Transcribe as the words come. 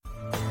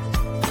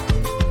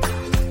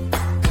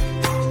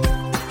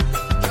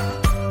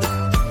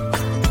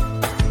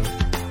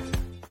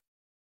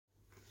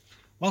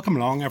Welcome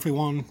along,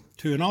 everyone,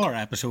 to another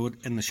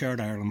episode in the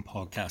Shared Ireland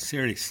podcast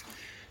series.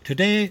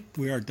 Today,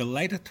 we are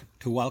delighted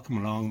to welcome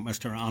along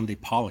Mr. Andy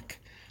Pollak.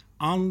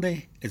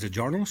 Andy is a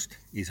journalist,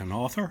 he's an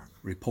author,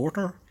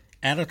 reporter,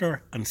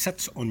 editor, and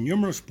sits on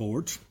numerous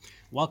boards.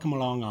 Welcome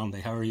along,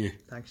 Andy. How are you?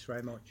 Thanks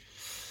very much.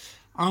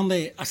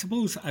 Andy, I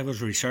suppose I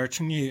was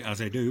researching you,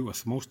 as I do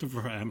with most of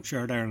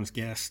Shared Ireland's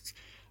guests,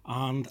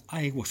 and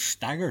I was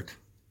staggered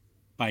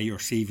by your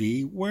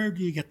CV. Where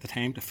do you get the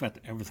time to fit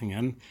everything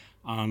in?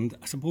 And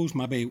I suppose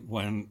maybe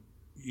when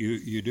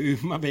you do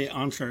maybe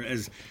answer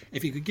is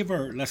if you could give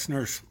our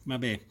listeners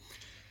maybe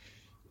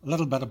a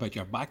little bit about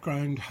your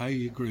background, how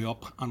you grew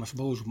up, and I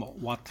suppose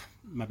what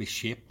maybe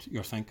shaped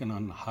your thinking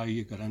and how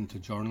you got into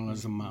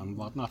journalism and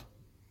whatnot.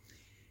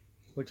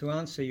 Well, to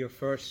answer your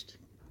first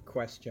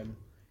question,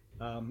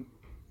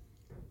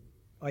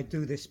 I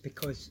do this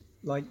because,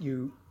 like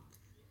you,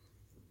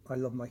 I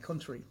love my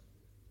country.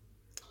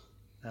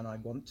 And I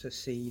want to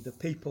see the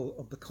people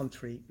of the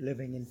country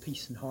living in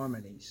peace and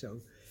harmony.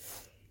 So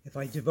if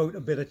I devote a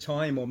bit of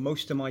time, or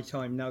most of my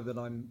time now that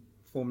I'm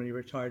formally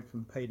retired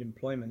from paid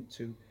employment,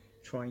 to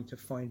trying to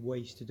find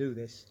ways to do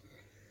this,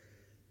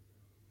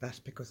 that's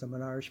because I'm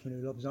an Irishman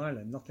who loves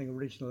Ireland. Nothing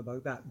original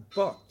about that.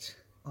 But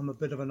I'm a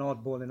bit of an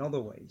oddball in other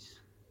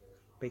ways,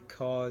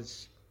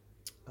 because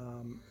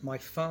my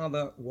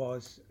father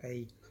was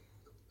a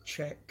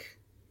Czech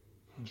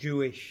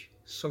Jewish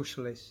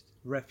socialist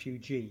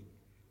refugee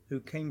who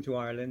came to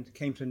Ireland,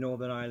 came to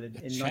Northern Ireland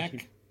in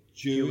Czech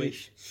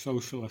Jewish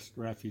socialist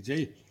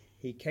refugee.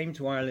 He came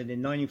to Ireland in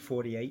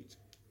 1948.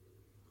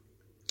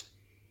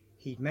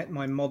 He'd met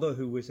my mother,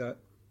 who was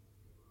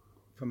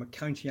from a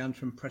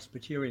Co.Antrim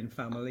Presbyterian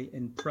family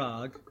in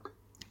Prague.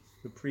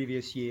 The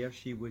previous year,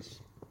 she was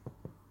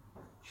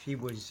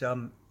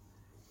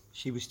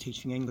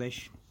teaching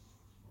English.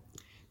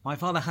 My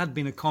father had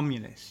been a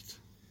communist.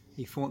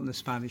 He fought in the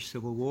Spanish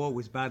Civil War,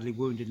 was badly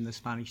wounded in the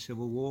Spanish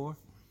Civil War.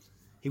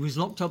 He was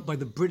locked up by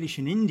the British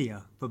in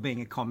India for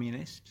being a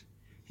communist.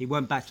 He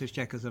went back to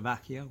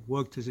Czechoslovakia,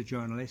 worked as a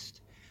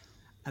journalist,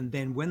 and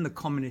then when the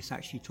communists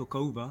actually took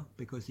over,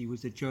 because he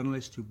was a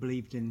journalist who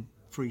believed in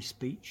free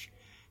speech,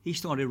 he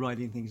started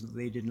writing things that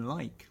they didn't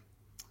like.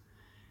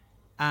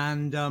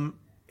 And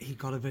he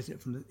got a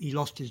visit he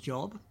lost his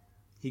job.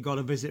 He got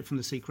a visit from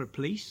the secret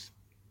police.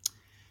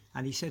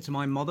 And he said to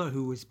my mother,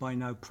 who was by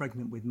now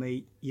pregnant with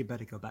me, "You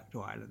better go back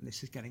to Ireland.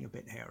 This is getting a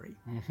bit hairy."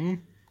 Mm-hmm.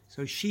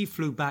 So she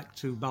flew back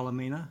to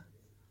Ballymena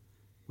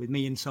with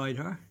me inside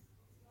her,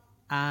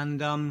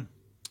 and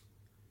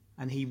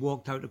he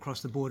walked out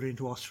across the border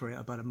into Austria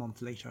about a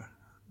month later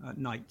at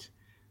night,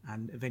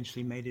 and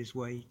eventually made his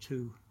way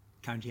to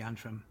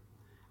Co.Antrim,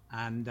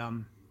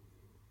 and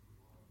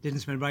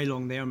didn't spend very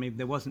long there. I mean,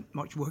 there wasn't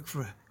much work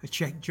for a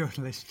Czech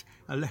journalist,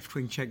 a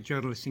left-wing Czech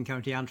journalist in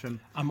Co.Antrim.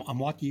 And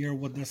what year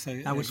would this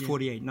say? That was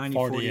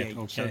 1948.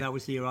 Okay. So that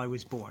was the year I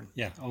was born.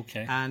 Yeah,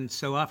 okay. And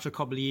so after a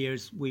couple of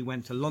years, we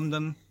went to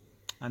London,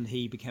 and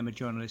he became a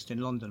journalist in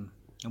London.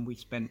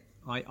 And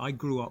I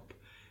grew up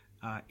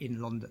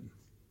in London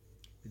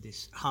with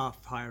this half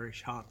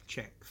Irish, half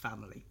Czech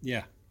family.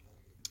 Yeah.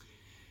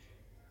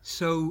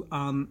 So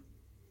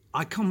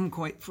I come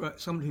for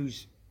someone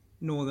who's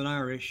Northern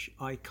Irish,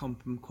 I come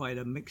from quite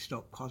a mixed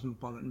up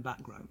cosmopolitan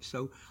background.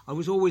 So I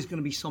was always going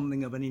to be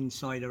something of an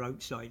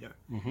insider-outsider.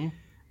 Mm-hmm.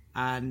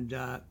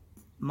 And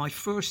my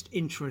first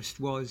interest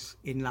was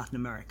in Latin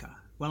America.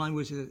 When I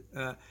was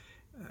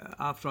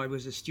after I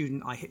was a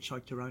student, I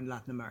hitchhiked around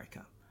Latin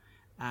America,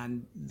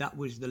 and that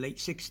was the late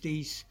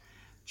 60s.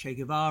 Che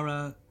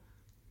Guevara,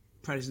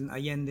 President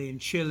Allende in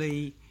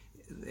Chile.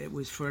 It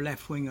was for a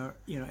left-winger,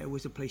 it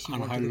was a place you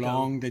wanted to go. And how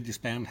long did you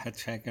spend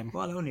hitchhiking?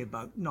 Well,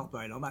 not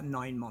very long, about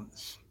 9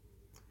 months.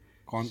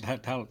 Go on,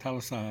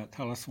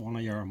 tell us one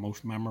of your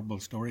most memorable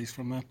stories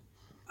from that.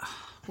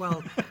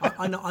 Well,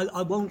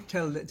 I won't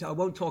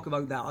talk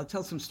about that. I'll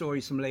tell some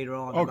stories from later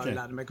on about Latin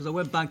America, because I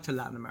went back to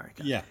Latin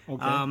America. Yeah,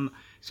 okay.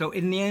 So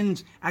in the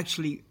end,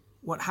 actually,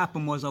 what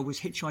happened was I was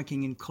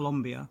hitchhiking in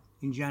Colombia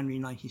in January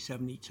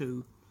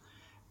 1972,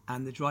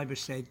 and the driver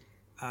said,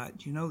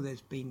 "Do you know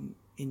there's been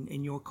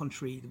in your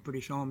country the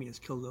British Army has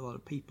killed a lot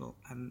of people?"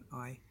 And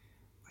I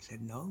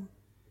said no,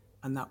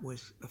 and that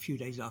was a few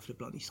days after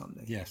Bloody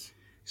Sunday. Yes.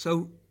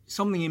 So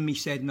something in me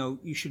said, no,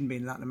 you shouldn't be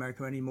in Latin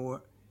America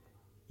anymore.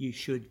 You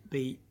should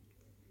be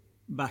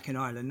back in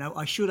Ireland. Now,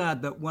 I should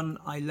add that when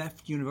I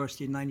left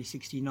university in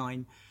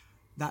 1969,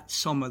 that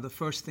summer, the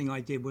first thing I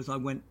did was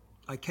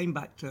I came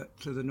back to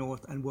the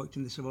north and worked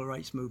in the civil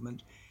rights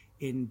movement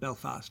in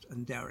Belfast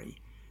and Derry.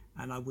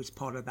 And I was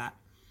part of that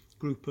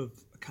group of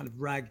a kind of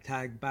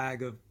ragtag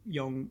bag of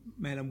young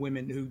men and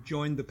women who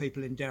joined the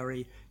people in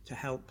Derry to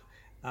help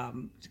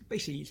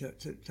basically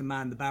to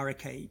man the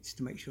barricades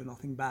to make sure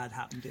nothing bad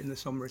happened in the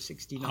summer of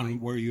 '69.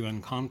 And were you in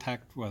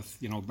contact with,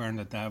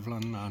 Bernard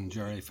Devlin and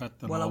Jerry Fitt?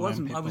 And well, I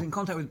wasn't. I was in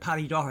contact with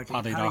Paddy Doherty.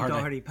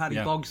 Paddy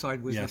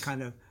Bogside was the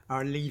kind of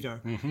our leader.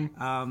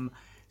 Mm-hmm.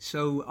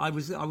 So I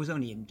was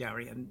only in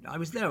Derry, and I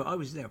was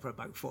there for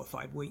about 4 or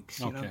 5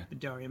 weeks.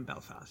 Derry and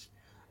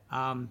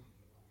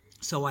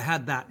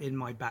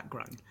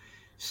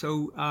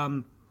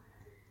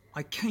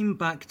I came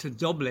back to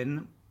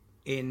Dublin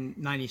in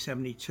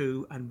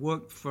 1972 and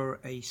worked for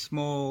a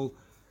small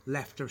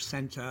left of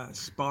centre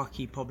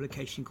sparky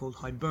publication called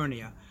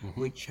Hibernia,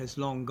 which has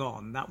long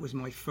gone. That was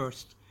my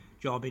first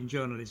job in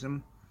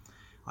journalism.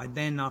 I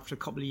then, after a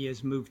couple of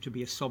years, moved to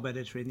be a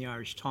sub-editor in the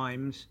Irish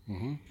Times.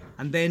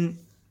 And then,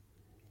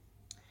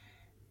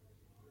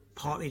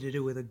 partly to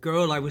do with a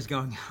girl I was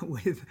going out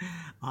with,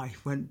 I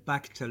went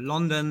back to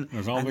London.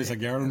 There's always a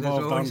girl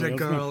involved. There's always a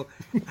girl,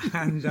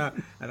 and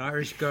an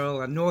Irish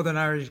girl, a Northern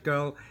Irish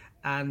girl,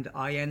 and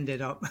I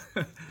ended up,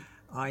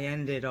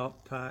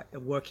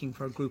 working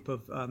for a group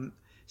of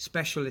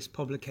specialist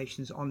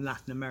publications on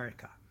Latin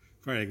America.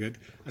 Very good.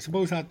 I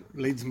suppose that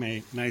leads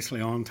me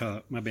nicely on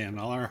to maybe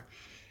another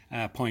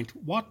point.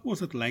 What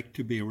was it like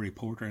to be a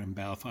reporter in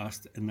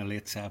Belfast in the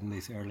late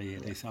 70s, early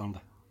 80s? And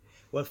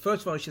well,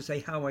 first of all, I should say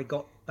how I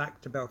got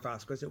back to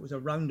Belfast, because it was a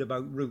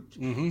roundabout route.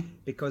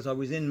 Because I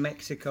was in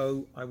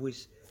Mexico, I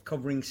was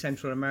covering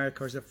Central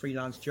America as a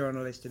freelance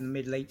journalist in the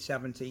mid-late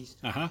 70s,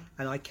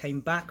 and I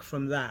came back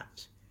from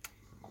that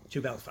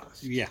to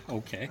Belfast. Yeah,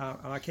 okay. And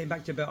I came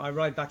back to I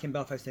arrived back in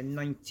Belfast in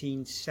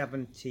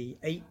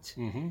 1978,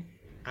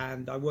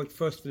 and I worked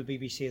first for the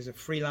BBC as a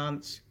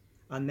freelance,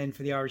 and then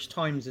for the Irish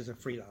Times as a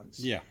freelance.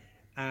 Yeah.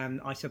 And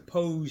I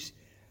suppose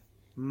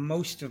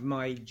most of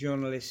my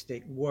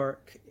journalistic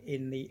work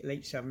in the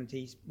late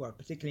 70s, well,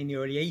 particularly in the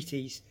early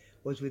 80s,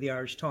 was with the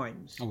Irish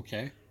Times.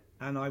 Okay.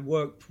 And I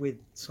worked with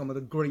some of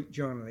the great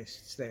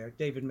journalists there,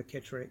 David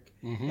McKittrick,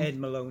 Ed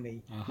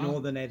Maloney,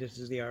 Northern editors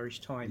of the Irish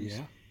Times.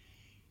 Yeah.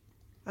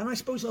 And I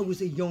suppose I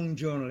was a young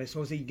journalist. I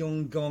was a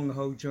young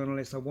gung-ho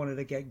journalist. I wanted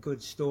to get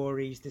good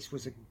stories. This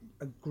was a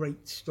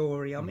great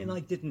story. I mean,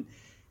 I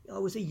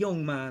was a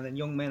young man, and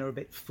young men are a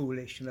bit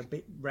foolish and a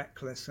bit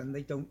reckless, and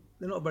they're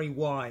not very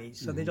wise,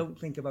 so they don't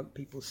think about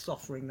people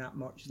suffering that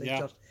much. They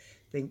just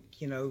think,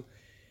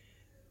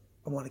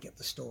 I want to get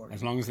the story.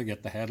 As long as they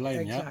get the headline,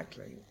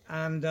 exactly.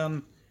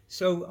 And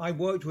so I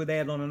worked with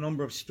Ed on a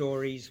number of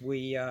stories.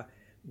 We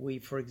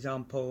for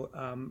example,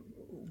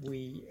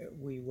 we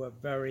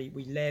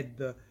led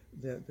the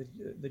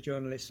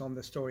journalists on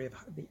the story of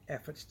the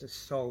efforts to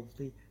solve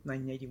the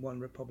 1981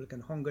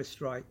 Republican hunger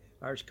strike,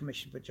 Irish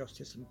Commission for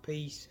Justice and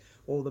Peace,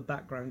 all the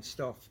background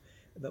stuff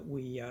that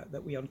we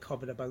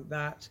uncovered about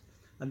that.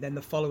 And then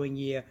the following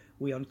year,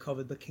 we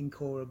uncovered the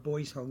Kincora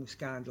Boys' Home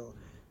scandal,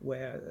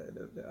 where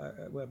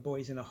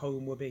boys in a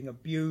home were being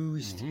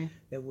abused.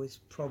 There was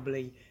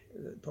probably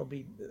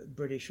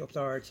British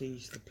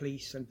authorities, the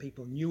police, and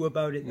people knew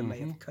about it. They may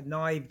have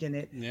connived in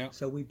it. Yeah.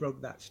 So we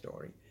broke that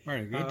story.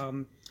 Very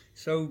good.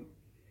 So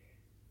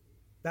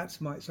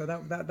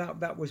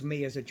that was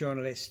me as a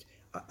journalist,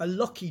 a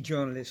lucky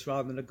journalist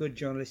rather than a good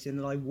journalist, in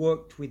that I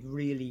worked with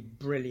really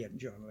brilliant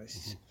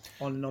journalists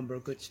on a number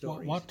of good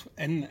stories. What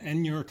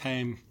in your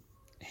time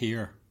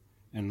here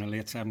in the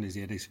late 70s,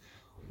 80s,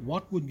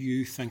 what would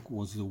you think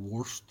was the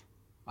worst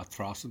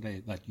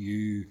atrocity that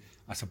you,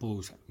 I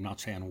suppose, I'm not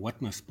saying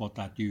witnessed, but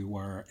that you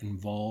were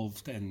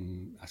involved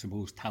in, I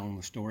suppose, telling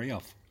the story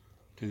of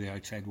to the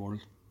outside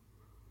world?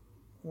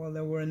 Well,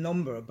 there were a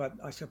number, but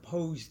I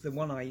suppose there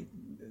were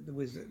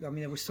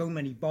so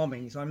many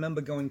bombings. I remember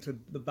going to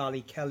the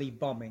Ballykelly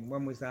bombing.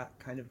 When was that?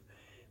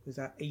 Was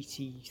that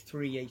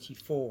 83,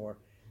 84?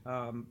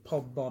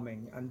 Pub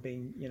bombing, and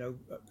being,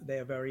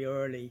 there very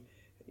early.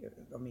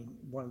 I mean,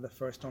 one of the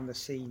first on the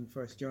scene,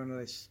 first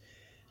journalists.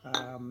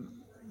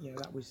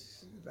 That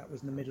was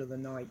in the middle of the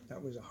night.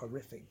 That was a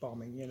horrific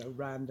bombing.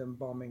 Random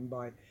bombing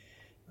by a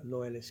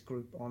loyalist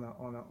group on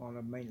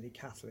a mainly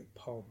Catholic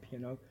pub.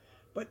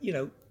 But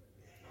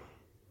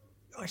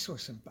I saw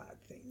some bad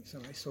things,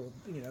 and I saw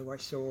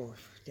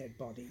dead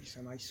bodies,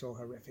 and I saw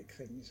horrific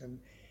things, and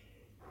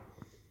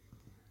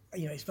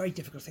it's very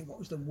difficult to say what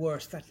was the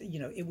worst. That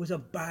it was a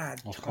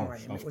bad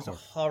time. It was a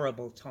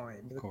horrible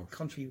time. The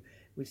country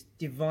was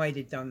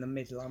divided down the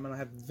middle. I mean, I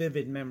have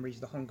vivid memories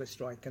of the hunger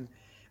strike, and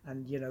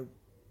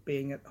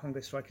being at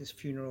hunger strikers'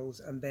 funerals,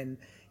 and then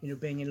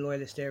being in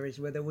loyalist areas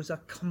where there was a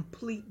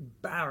complete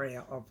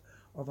barrier of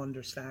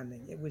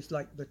understanding. It was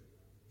like the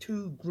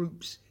two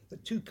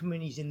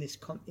communities in this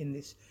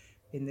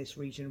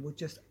region were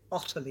just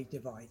utterly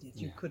divided.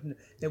 You couldn't.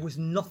 There was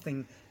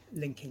nothing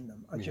linking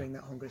them during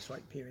that hunger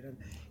strike period. And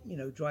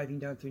driving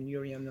down through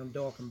Newry and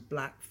Dundalk, and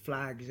black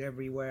flags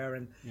everywhere,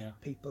 and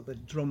people, the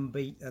drum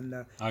beat and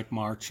the out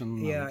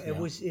marching.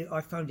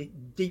 I found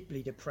it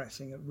deeply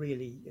depressing. It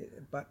really.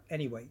 But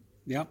anyway.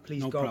 Yeah.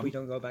 Please God, problem. We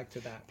don't go back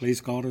to that.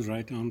 Please God is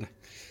right, Andy.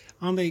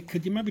 Andy,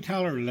 could you maybe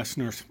tell our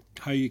listeners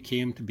how you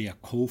came to be a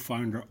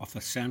co-founder of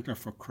the Centre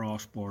for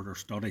Cross-Border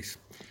Studies?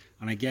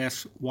 And I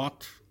guess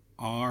what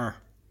are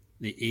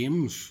the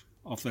aims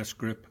of this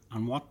group,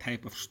 and what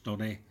type of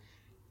study,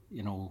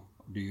 do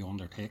you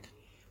undertake?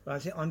 Well,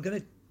 I'm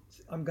going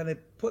to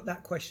put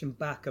that question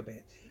back a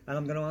bit, and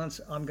I'm going to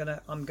answer. I'm going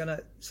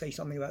to say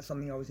something about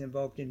something I was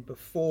involved in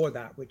before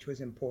that, which was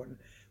important,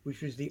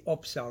 which was the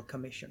Upsal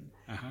Commission,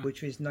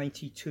 which was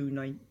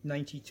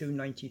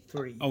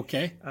 92-93.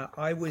 Okay.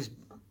 I was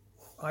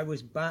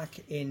back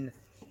in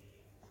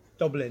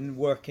Dublin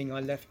working. I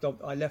left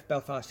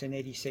Belfast in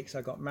 '86.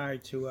 I got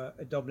married to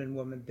a Dublin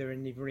woman there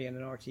in Nivrian,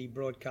 an RTE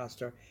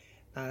broadcaster,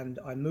 and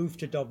I moved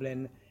to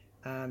Dublin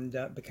and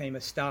became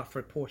a staff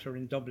reporter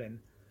in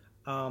Dublin.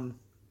 And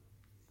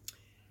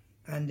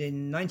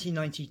in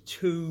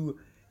 1992,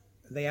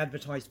 they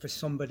advertised for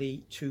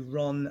somebody to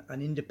run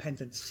an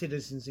independent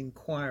citizens'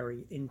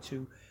 inquiry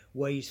into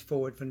ways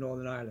forward for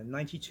Northern Ireland.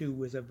 92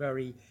 was a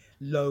very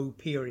low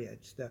period.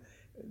 The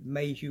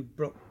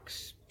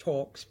Mayhew-Brooks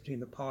talks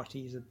between the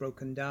parties had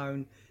broken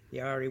down.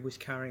 The area was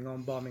carrying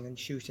on bombing and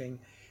shooting,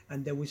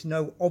 and there was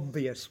no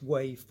obvious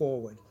way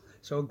forward.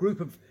 So a group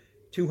of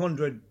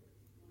 200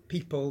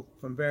 people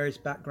from various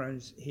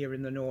backgrounds here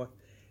in the north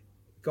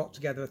got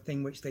together a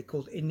thing which they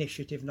called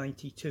Initiative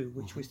 92,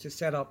 which was to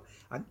set up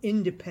an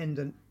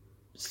independent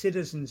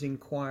citizens'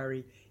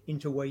 inquiry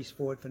into ways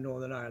forward for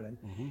Northern Ireland.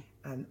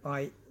 And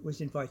I was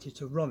invited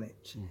to run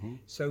it.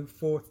 So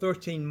for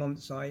 13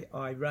 months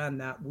I ran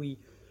that.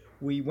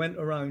 We went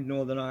around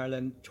Northern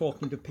Ireland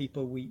talking to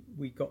people.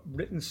 We got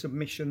written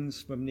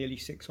submissions from nearly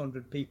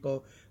 600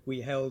 people. We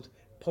held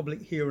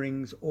public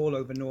hearings all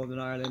over Northern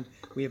Ireland.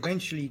 We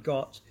eventually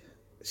got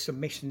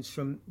submissions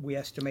from, we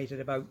estimated,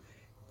 about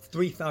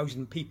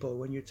 3,000 people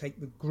when you take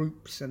the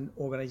groups and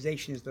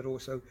organisations that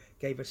also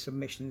gave us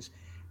submissions.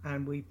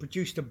 And we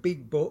produced a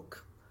big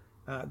book,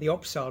 the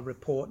Opsahl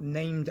Report,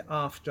 named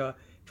after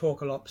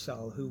Torkel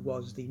Opsahl, who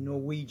was the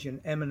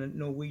eminent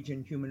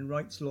Norwegian human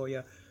rights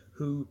lawyer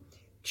who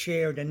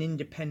chaired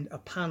a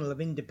panel of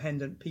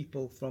independent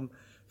people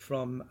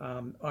from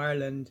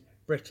Ireland,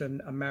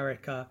 Britain,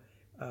 America,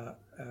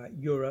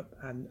 Europe,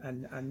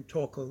 and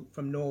Torkel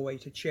from Norway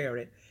to chair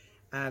it.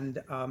 And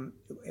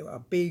a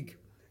big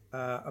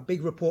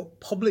report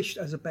published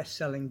as a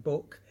best-selling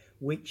book,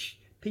 which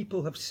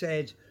people have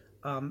said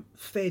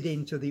fed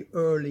into the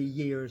early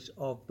years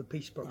of the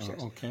peace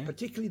process,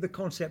 particularly the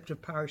concept of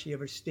parity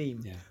of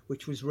esteem,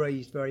 which was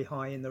raised very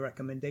high in the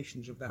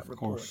recommendations of that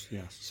report. Course,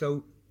 yes.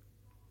 So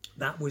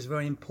that was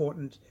very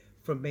important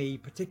for me,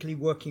 particularly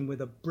working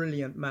with a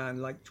brilliant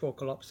man like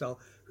Torkel Opsahl,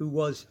 who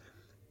was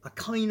a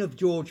kind of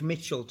George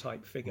Mitchell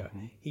type figure.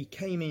 He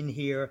came in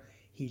here,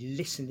 he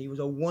listened, he was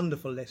a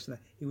wonderful listener,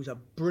 he was a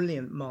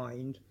brilliant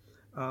mind.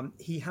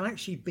 He had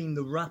actually been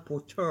the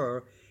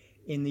rapporteur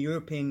in the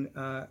European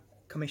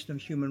Commission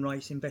of Human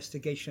Rights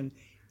investigation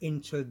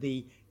into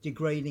the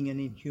degrading and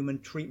inhuman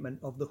treatment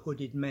of the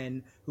hooded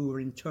men who were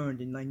interned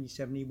in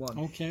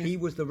 1971. He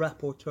was the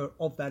rapporteur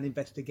of that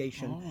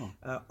investigation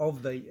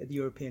of the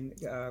European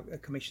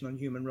Commission on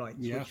Human Rights,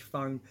 which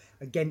found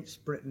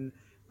against Britain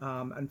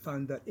and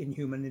found that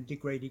inhuman and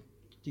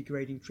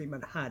degrading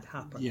treatment had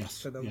happened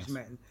to those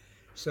men.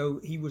 So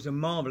he was a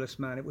marvellous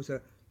man. It was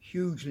a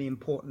hugely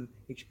important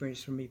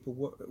experience for me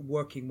for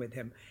working with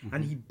him.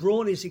 And he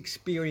brought his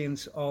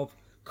experience of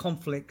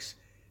conflicts.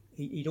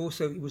 He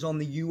was on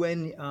the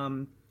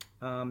UN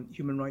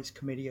Human Rights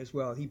Committee as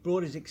well. He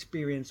brought his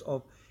experience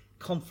of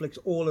conflicts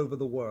all over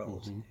the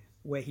world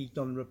where he'd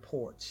done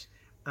reports.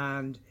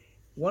 And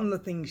one of the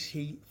things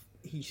he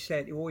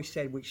always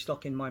said, which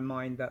stuck in my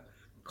mind, that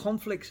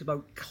conflicts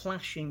about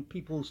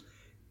people's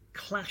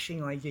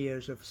clashing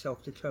ideas of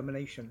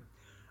self-determination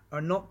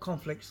are not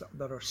conflicts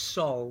that are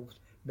solved,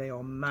 they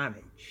are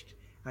managed.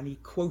 And he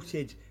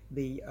quoted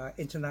the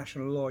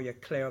international lawyer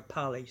Claire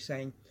Pally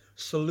saying,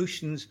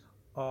 "Solutions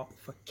are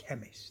for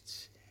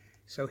chemists."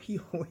 So he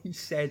always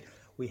said,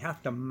 we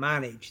have to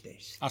manage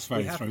this. That's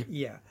very true.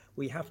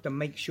 We have to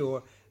make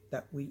sure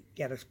that we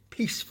get as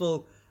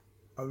peaceful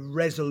a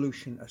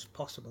resolution as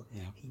possible.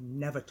 He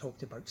never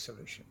talked about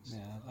solutions.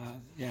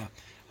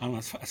 And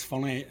it's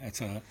funny,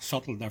 it's a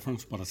subtle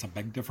difference, but it's a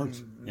big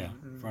difference.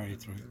 Very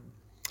true.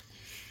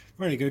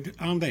 Very good.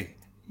 Andy,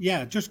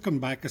 just coming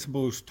back, I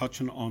suppose,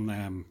 touching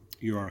on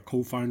you're a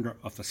co-founder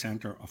of the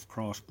Centre of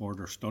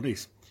Cross-Border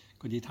Studies.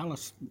 Could you tell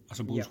us, I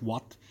suppose,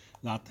 what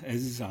that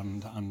is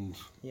and...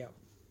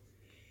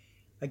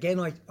 Again,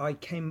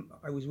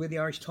 I was with the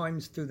Irish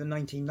Times through the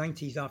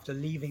 1990s after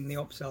leaving the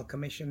Opsahl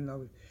Commission. I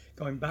was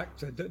going back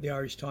to the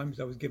Irish Times.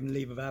 I was given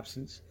leave of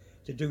absence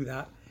to do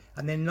that.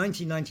 And then in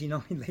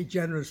 1999, they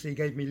generously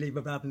gave me leave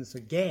of absence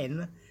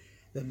again.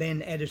 The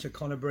then editor,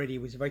 Conor Brady,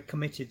 was very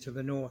committed to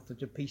the North and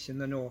to peace in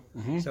the North.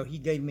 So he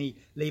gave me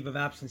leave of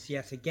absence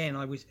yet again.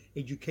 I was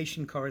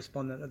education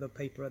correspondent of the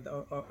paper at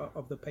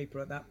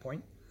that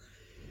point,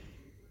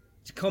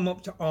 to come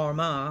up to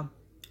Armagh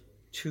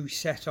to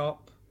set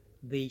up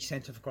the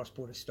Centre for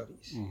Cross-Border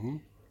Studies.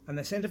 And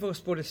the Centre for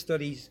Cross-Border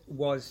Studies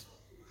was,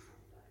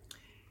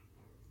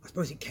 I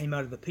suppose it came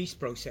out of the peace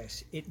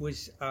process. It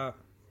was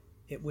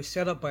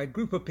set up by a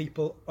group of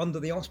people under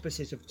the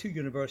auspices of two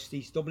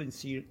universities, Dublin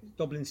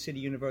City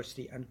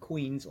University and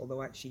Queen's,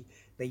 although actually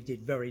they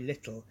did very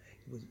little.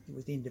 It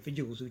was the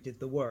individuals who did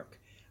the work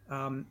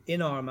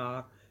in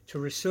Armagh to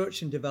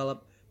research and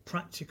develop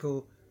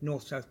practical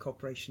North-South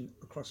cooperation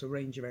across a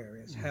range of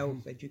areas: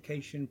 health,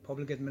 education,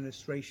 public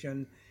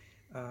administration,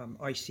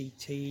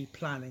 ICT,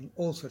 planning,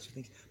 all sorts of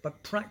things,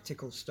 but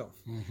practical stuff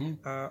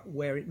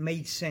where it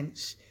made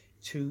sense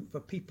for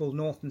people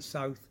north and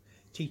south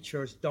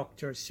teachers,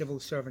 doctors, civil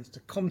servants to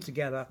come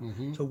together,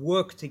 to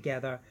work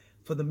together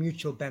for the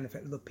mutual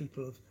benefit of the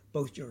people of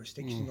both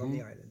jurisdictions on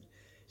the island.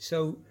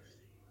 So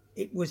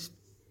it was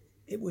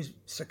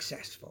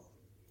successful.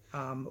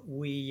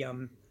 We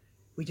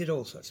did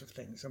all sorts of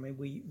things. I mean,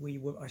 we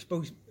were, I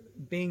suppose,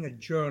 being a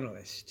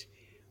journalist,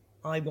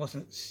 I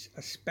wasn't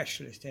a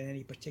specialist in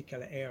any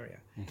particular area.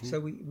 So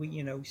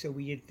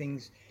we did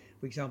things.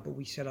 For example,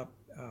 we set up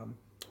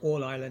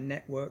all island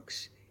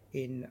networks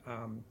in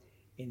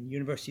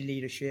university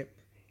leadership,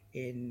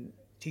 in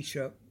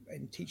teacher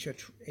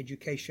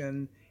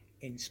education,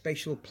 in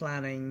spatial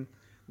planning.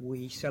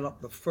 We set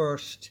up the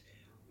first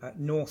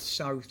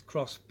north-south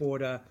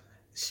cross-border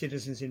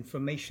citizens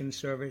information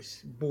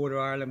service, Border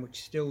Ireland, which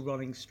is still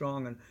running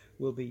strong and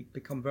will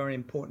become very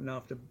important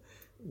after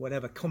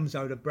whatever comes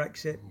out of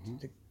Brexit,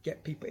 to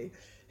get people,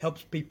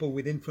 helps people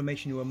with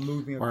information who are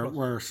moving across.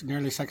 We're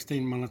nearly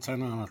 16 minutes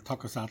in, and it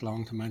took us that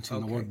long to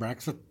mention the word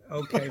Brexit.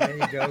 Okay, there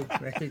you go.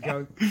 There you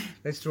go.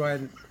 Let's try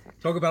and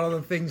talk about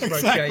other things for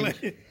a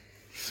change.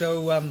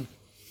 So,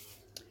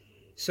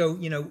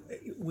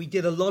 we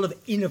did a lot of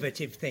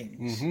innovative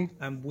things,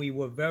 and we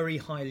were very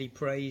highly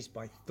praised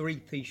by Three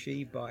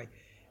Peachy, by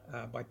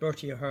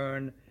Bertie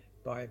Ahern,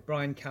 by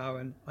Brian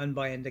Cowan, and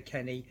by Enda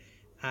Kenny,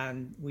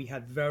 and we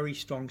had very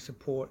strong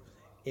support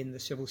in the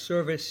civil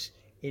service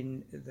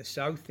in the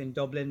south, in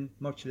Dublin,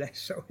 much less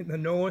so in the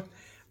north.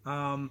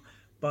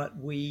 But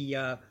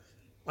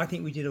I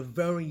think we did a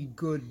very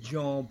good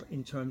job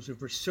in terms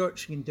of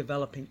researching and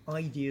developing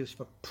ideas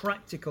for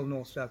practical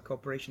north-south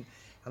cooperation.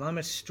 And I'm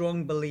a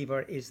strong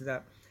believer is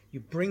that you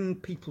bring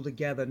people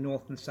together,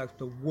 north and south,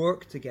 to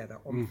work together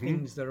on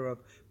things that are of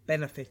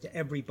benefit to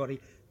everybody.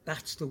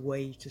 That's the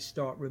way to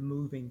start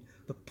removing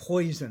the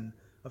poison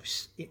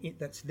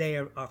that's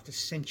there after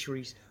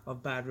centuries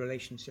of bad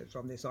relationships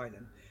on this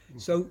island.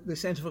 So the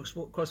Centre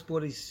for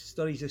Cross-Border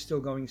Studies is still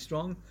going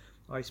strong.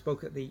 I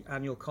spoke at the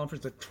annual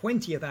conference, the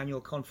 20th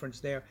annual conference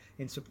there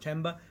in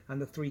September,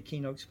 and the three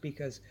keynote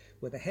speakers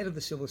were the head of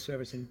the civil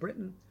service in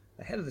Britain,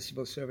 the head of the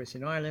civil service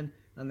in Ireland,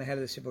 and the head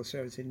of the civil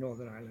service in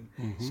Northern Ireland.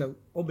 So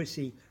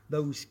obviously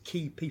those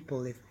key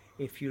people,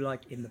 if you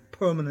like, in the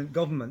permanent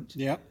government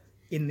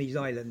in these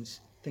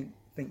islands,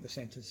 think the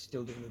Centre's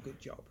still doing a good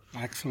job.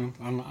 Excellent,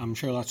 and I'm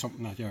sure that's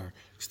something that you're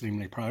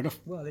extremely proud of.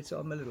 Well,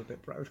 I'm a little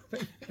bit proud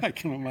of it. I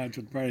can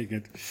imagine. Very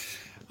good.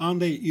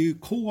 Andy, you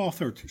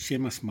co-authored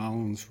Seamus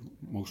Mallon's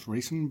most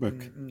recent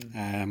book,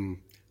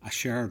 A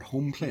Shared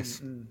Home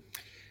Place.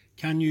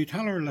 Can you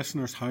tell our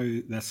listeners how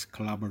this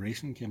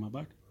collaboration came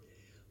about?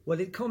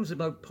 Well, it came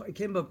about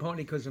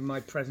partly because of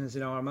my presence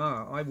in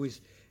Armagh.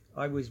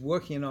 I was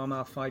working in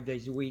Armagh 5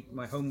 days a week.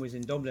 My home was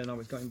in Dublin. I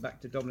was going back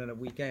to Dublin at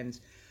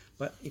weekends.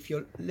 But if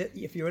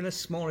you're in a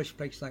smallish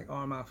place like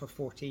Armagh for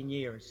 14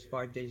 years,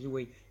 5 days a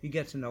week, you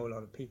get to know a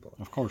lot of people.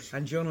 Of course.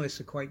 And journalists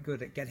are quite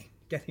good at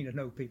getting to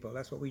know people.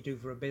 That's what we do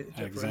for a living.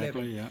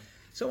 Exactly, yeah.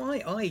 So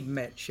I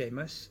met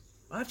Seamus.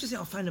 I have to say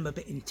I found him a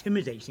bit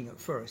intimidating at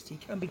first. He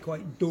can be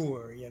quite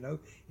dour,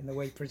 in the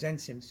way he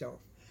presents himself.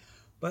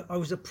 But I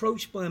was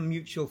approached by a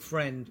mutual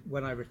friend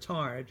when I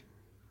retired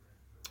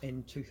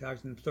in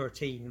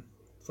 2013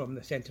 from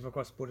the Centre for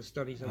Cross-Border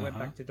Studies. I went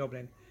back to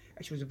Dublin.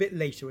 Actually, it was a bit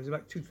later. It was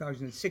about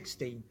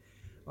 2016.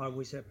 I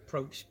was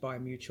approached by a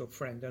mutual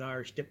friend, an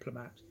Irish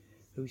diplomat,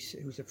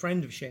 who's a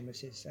friend of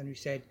Seamus's, and who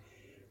said,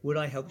 would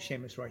I help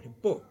Seamus write a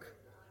book?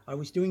 I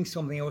was doing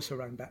something else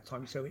around that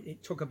time, so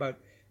it took about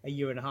a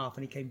year and a half,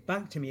 and he came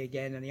back to me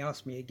again, and he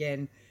asked me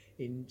again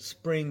in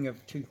spring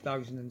of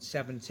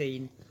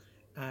 2017,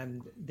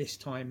 and this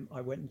time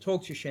I went and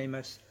talked to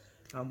Seamus,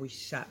 and we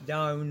sat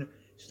down,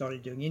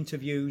 started doing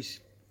interviews.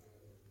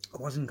 I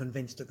wasn't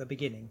convinced at the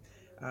beginning.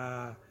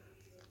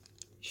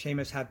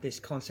 Seamus had this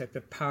concept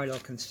of parallel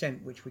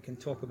consent, which we can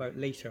talk about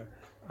later,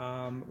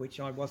 which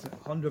I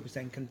wasn't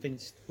 100%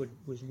 convinced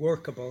was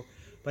workable.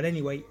 But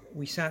anyway,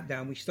 we sat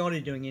down, we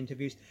started doing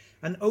interviews,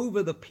 and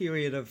over the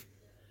period of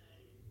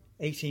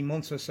 18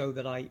 months or so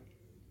that I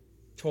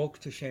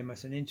talked to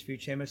Seamus and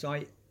interviewed Seamus,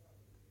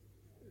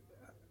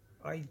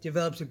 I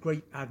developed a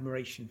great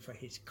admiration for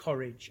his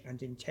courage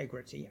and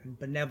integrity and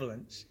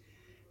benevolence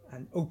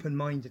and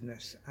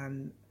open-mindedness,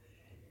 and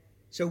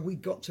so we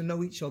got to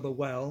know each other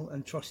well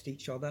and trust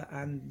each other,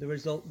 and the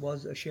result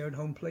was A Shared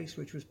Home Place,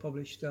 which was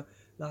published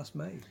last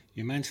May.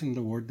 You mentioned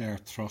the word there,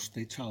 trust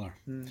each other,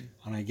 and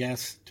I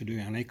guess to do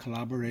any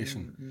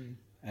collaboration,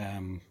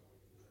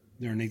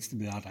 there needs to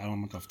be that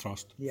element of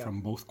trust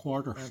from both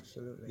quarters.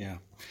 Absolutely.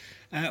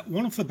 Yeah.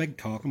 One of the big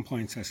talking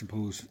points, I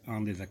suppose,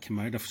 Andy, that came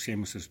out of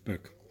Seamus's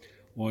book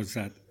was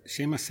that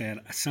Seamus said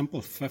a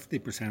simple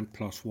 50%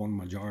 plus one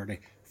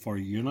majority for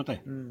unity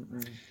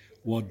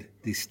would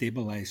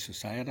destabilise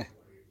society.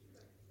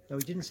 No,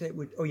 he didn't say it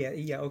would. Oh,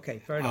 yeah, okay,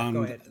 fair enough,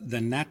 go ahead. The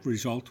net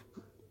result,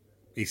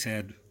 he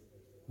said,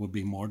 would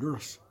be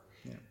murderous.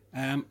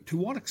 Yeah. To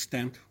what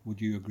extent would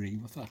you agree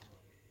with that?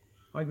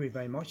 I agree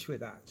very much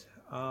with that.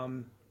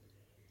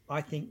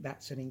 I think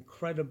that's an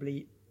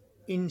incredibly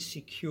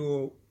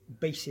insecure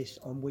basis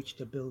on which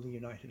to build a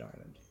united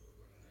Ireland.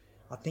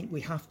 I think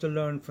we have to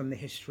learn from the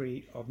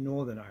history of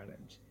Northern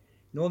Ireland,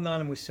 Northern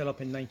Ireland was set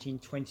up in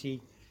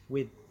 1920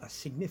 with a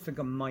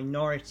significant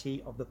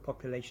minority of the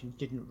population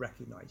didn't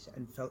recognise it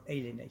and felt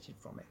alienated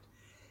from it.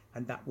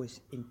 And that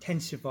was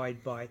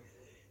intensified by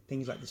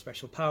things like the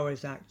Special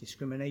Powers Act,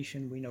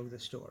 discrimination, we know the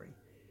story.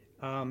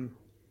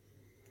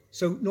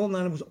 So Northern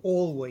Ireland was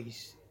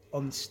always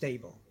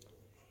unstable.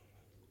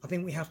 I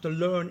think we have to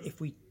learn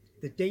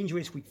the danger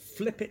is we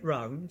flip it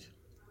round,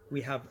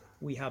 we have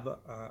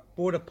a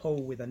border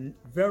poll with a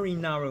very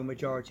narrow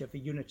majority of a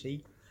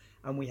unity,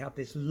 and we have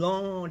this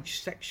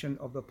large section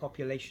of the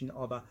population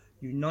of a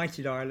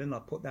united Ireland. I'll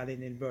put that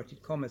in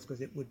inverted commas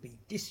because it would be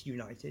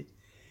disunited.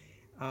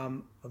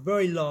 A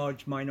very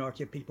large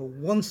minority of people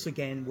once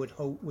again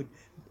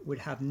would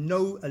have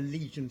no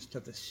allegiance to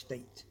the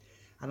state.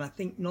 And I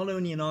think not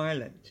only in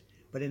Ireland,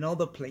 but in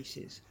other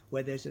places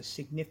where there's a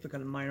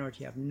significant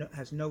minority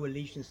has no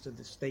allegiance to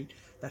the state,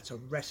 that's a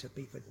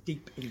recipe for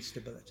deep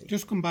instability.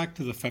 Just come back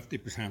to the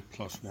 50%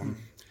 plus one.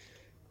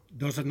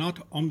 Does it not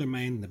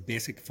undermine the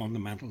basic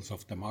fundamentals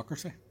of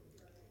democracy?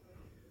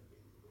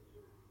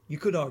 You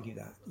could argue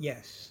that,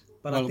 yes.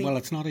 But well,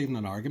 it's not even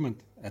an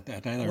argument.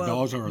 It either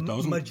does or it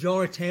doesn't.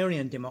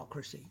 Majoritarian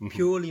democracy,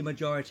 purely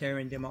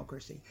majoritarian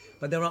democracy.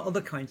 But there are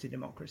other kinds of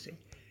democracy.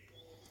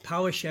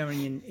 Power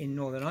sharing in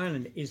Northern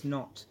Ireland is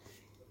not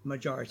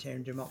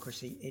majoritarian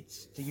democracy.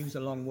 It's, to use a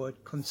long word,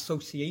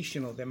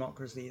 consociational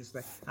democracy is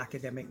the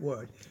academic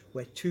word,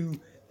 where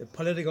the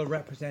political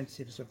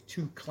representatives of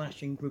two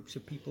clashing groups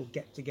of people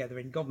get together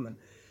in government.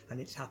 And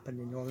it's happened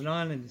in Northern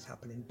Ireland, it's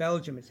happened in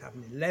Belgium, it's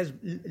happened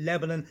in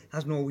Lebanon,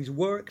 hasn't always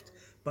worked,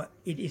 but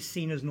it is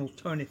seen as an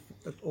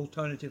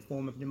alternative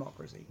form of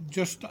democracy.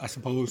 Just, I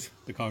suppose,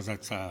 because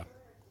it's a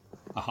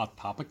hot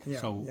topic,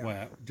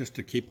 just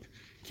to keep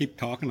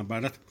talking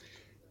about it,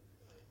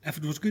 if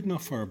it was good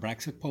enough for a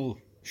Brexit poll,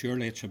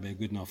 surely it should be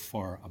good enough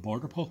for a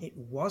border poll. It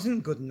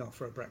wasn't good enough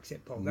for a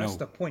Brexit poll. That's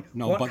the point.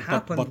 No,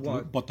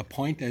 but the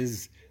point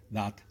is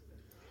that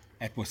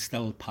it was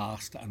still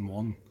passed and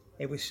won.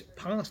 It was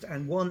passed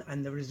and won,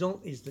 and the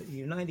result is that the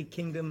United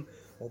Kingdom,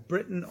 or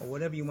Britain, or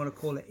whatever you want to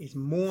call it, is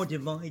more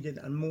divided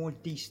and more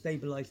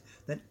destabilised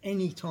than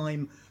any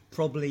time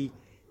probably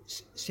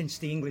since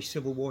the English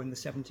Civil War in the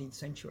 17th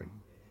century.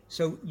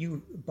 So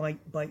you by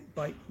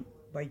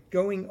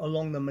going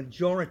along the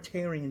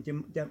majoritarian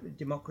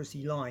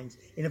democracy lines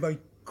in a very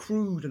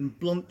crude and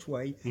blunt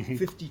way,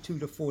 52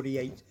 to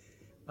 48,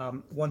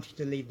 wanting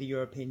to leave the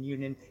European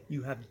Union,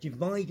 you have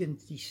divided and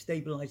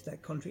destabilised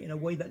that country in a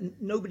way that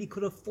nobody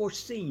could have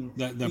foreseen.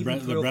 The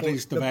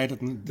British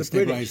divided and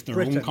destabilised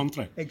their own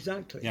country.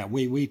 Exactly. Yeah,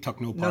 we took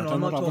no part in it. No,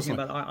 I'm not obviously.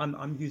 talking about.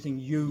 I'm using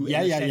you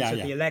in the sense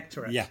of the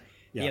electorate. Yeah.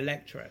 The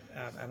electorate,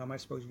 and I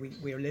suppose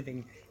we are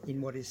living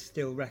in what is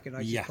still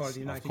recognised as part of the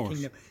United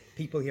Kingdom.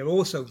 People here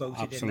also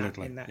voted in that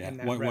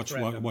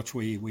referendum. Which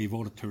we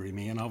voted to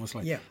remain,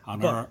 obviously. Yeah,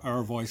 and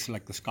our voice,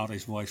 like the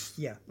Scottish voice.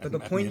 Yeah, but the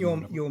point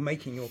you're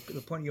making,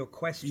 the point of your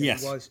question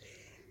was,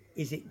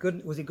 is it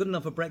good? Was it good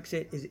enough for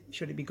Brexit?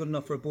 Should it be good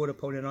enough for a border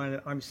poll in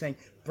Ireland? I'm saying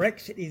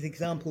Brexit is an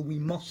example we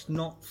must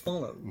not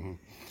follow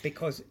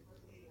because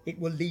it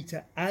will lead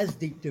to as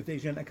deep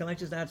division. And can I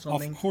just add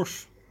something? Of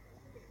course.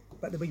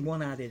 But there'll be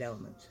one added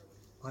element.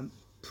 I'm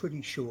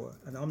pretty sure,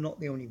 and I'm not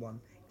the only one,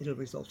 it'll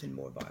result in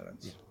more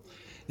violence.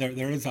 Yeah.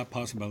 There is that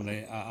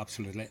possibility,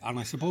 absolutely. And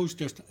I suppose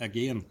just,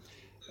 again,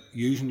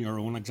 using your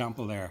own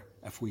example there,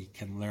 if we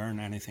can learn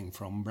anything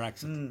from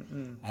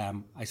Brexit,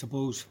 I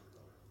suppose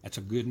it's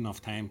a good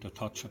enough time to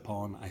touch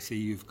upon. I see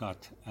you've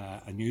got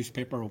a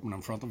newspaper open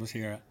in front of us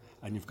here,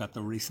 and you've got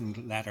the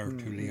recent letter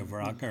to Leo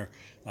Varadkar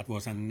that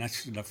was an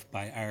initiative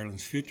by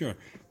Ireland's Future,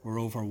 where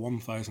over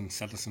 1,000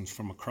 citizens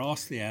from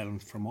across the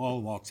island, from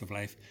all walks of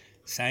life,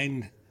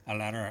 signed a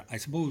letter, I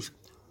suppose,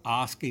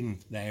 asking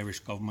the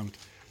Irish government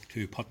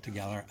to put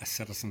together a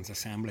citizens'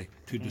 assembly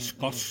to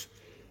discuss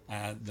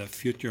the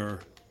future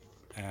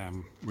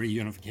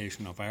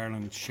reunification of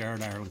Ireland,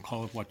 shared Ireland,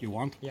 call it what you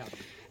want. Yeah.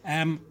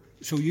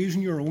 So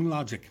using your own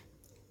logic,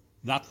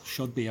 that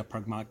should be a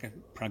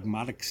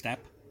pragmatic step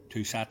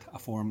to set a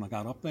forum like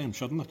that up then,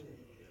 shouldn't it?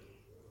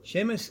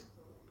 Seamus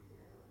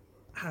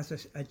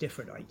has a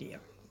different idea.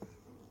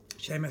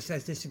 Seamus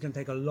says this is going to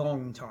take a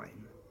long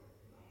time,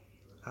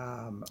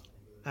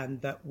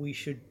 and that we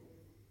should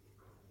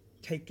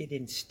take it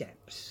in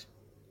steps.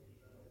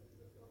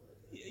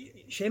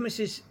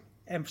 Seamus's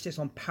emphasis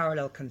on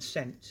parallel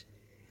consent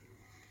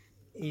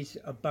is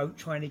about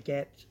trying to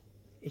get,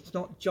 it's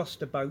not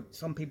just about,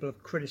 some people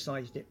have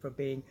criticised it for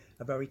being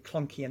a very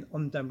clunky and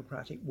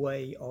undemocratic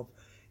way of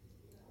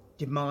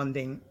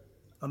demanding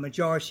a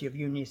majority of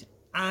unionists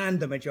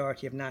and a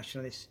majority of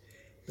nationalists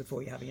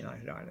before you have a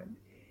united Ireland.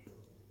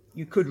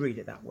 You could read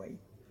it that way,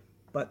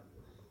 but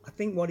I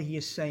think what he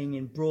is saying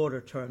in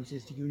broader terms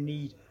is that you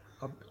need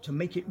to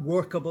make it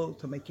workable,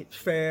 to make it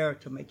fair,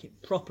 to make it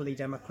properly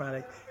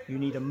democratic, you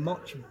need a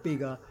much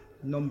bigger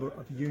number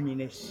of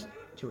unionists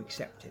to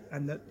accept it.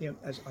 And that,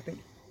 as I think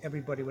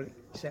everybody will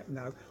accept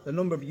now, the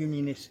number of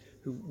unionists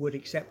who would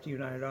accept a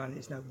united Ireland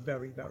is now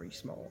very, very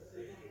small.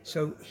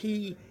 So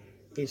he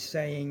is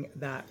saying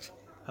that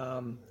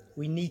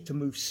we need to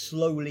move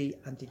slowly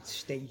and in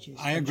stages.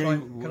 I agree.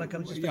 Can I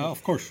come to Yeah,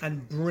 of course.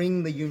 and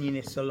bring the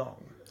unionists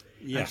along?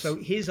 Yes. And so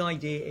his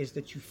idea is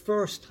that you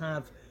first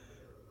have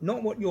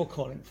not what you're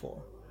calling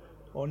for,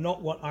 or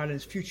not what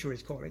Ireland's future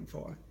is calling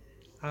for,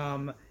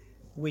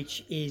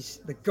 which is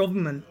the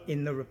government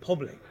in the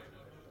Republic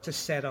to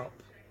set up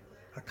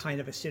a kind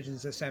of a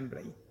citizens'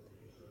 assembly,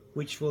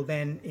 which will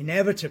then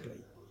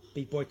inevitably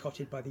be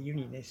boycotted by the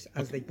unionists,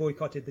 as they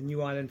boycotted the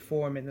New Ireland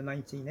Forum in the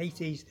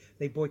 1980s.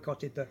 They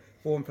boycotted the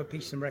Forum for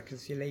Peace and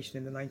Reconciliation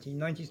in the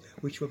 1990s,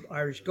 which were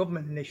Irish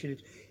government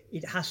initiatives.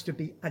 It has to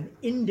be an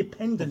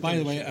independent. But by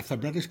the way, if the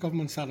British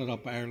government set it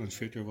up, Ireland's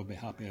future will be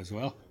happy as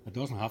well. It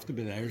doesn't have to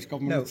be the Irish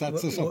government that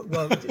sets this up.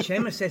 Well,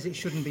 Seamus says it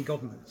shouldn't be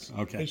governments.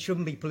 Okay. It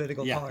shouldn't be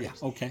political parties.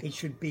 Yeah, okay. It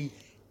should be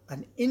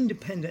an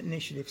independent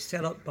initiative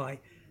set up by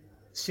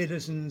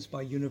citizens,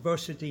 by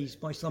universities,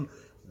 by some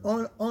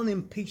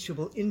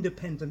unimpeachable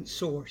independent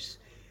source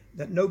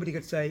that nobody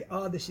could say,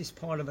 this is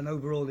part of an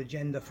overall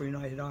agenda for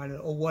United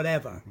Ireland or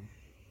whatever. Mm-hmm.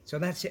 So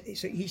that's it.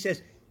 So he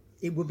says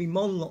it would be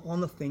modelled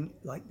on a thing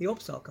like the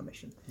Upsal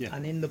Commission. Yeah.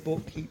 And in the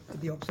book,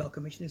 the Upsal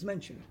Commission is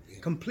mentioned. Yeah.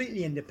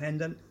 Completely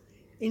independent,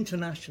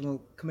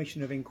 international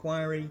commission of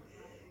inquiry,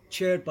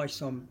 chaired by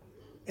some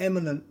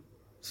eminent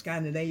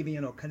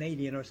Scandinavian or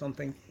Canadian or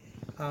something.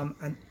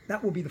 And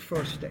that will be the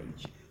first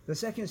stage. The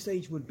second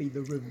stage would be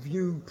the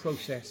review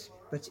process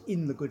that's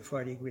in the Good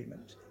Friday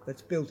Agreement,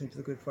 that's built into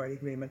the Good Friday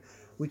Agreement,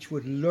 which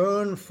would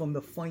learn from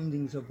the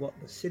findings of what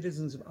the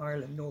citizens of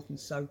Ireland, North and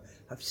South,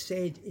 have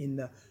said in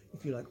the,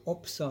 if you like,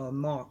 Upsal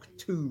Mark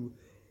II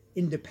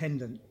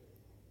independent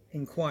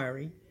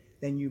inquiry.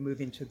 Then you move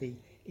into the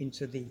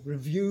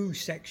review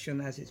section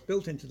as it's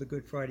built into the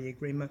Good Friday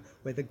Agreement,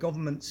 where the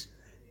governments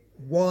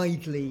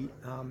widely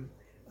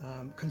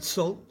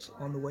consult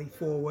on the way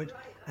forward,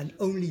 and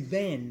only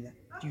then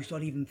do you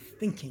start even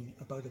thinking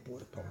about a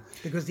border poll,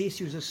 because the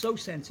issues are so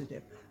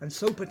sensitive and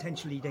so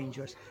potentially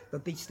dangerous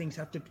that these things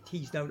have to be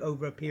teased out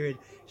over a period.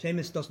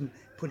 Seamus doesn't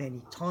put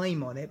any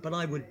time on it, but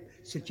I would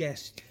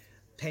suggest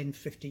 10,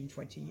 15,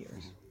 20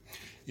 years.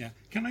 Yeah.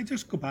 Can I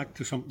just go back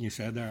to something you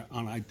said there?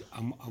 And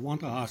I want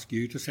to ask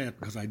you to say it,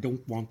 because I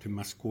don't want to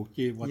misquote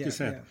you, what you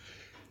said. Yeah.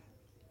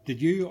 Did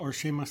you or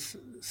Seamus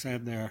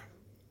said there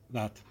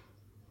that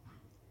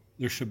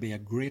there should be a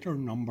greater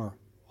number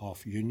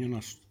of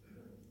unionists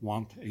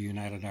want a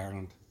united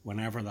Ireland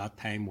whenever that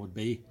time would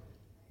be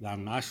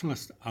than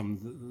nationalists,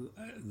 and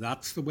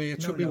that's the way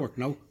it should be worked?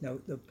 No,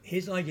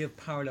 his idea of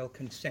parallel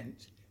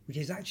consent, which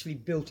is actually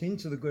built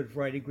into the Good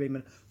Friday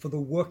Agreement for the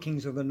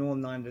workings of the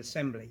Northern Ireland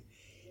Assembly,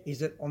 is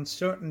that on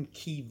certain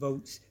key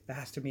votes there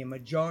has to be a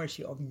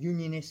majority of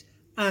unionists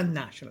and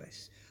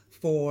nationalists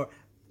for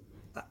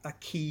a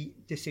key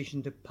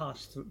decision to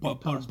pass through.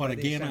 But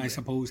again, I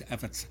suppose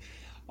if it's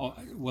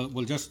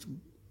we'll just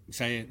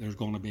say there's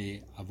going to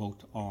be a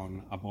vote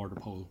on a border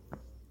poll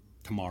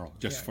tomorrow,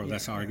 just for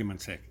this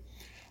argument's sake.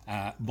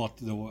 But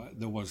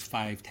there was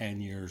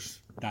 5-10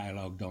 years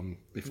dialogue done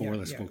before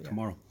this vote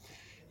tomorrow.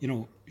 You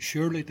know,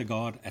 surely to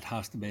God, it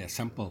has to be a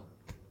simple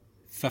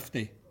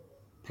 50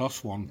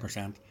 plus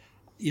 1%.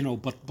 You know,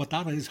 but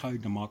that is how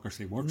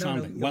democracy works,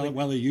 Andy.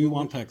 Whether you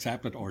want to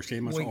accept it, or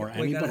Seamus, or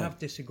anybody. We're going to have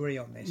to disagree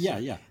on this.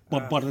 Yeah.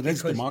 But it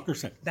is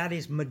democracy. That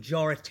is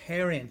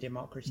majoritarian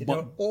democracy. There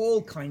are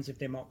all kinds of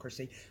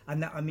democracy.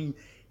 And that, I mean,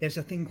 there's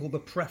a thing called the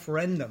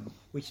preferendum,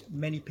 which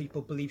many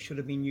people believe should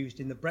have been used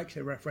in the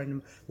Brexit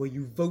referendum, where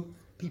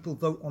people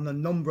vote on a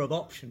number of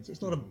options.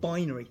 It's not a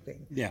binary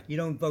thing. Yeah. You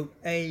don't vote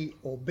A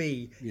or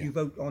B. Yeah. You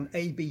vote on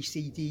A, B,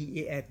 C, D,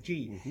 E, F,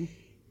 G. Mm-hmm.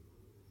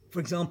 For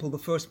example, the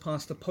first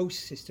past the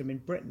post system in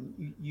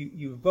Britain,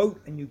 you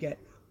vote and you get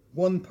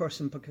one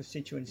person per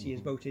constituency is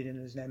voted in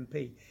as an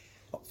MP.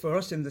 For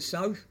us in the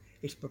South,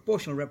 it's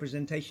proportional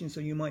representation, so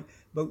you might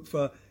vote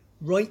for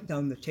right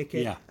down the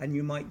ticket, and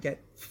you might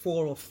get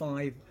 4 or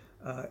 5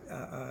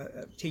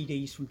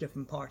 TDs from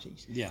different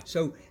parties. Yeah.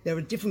 So there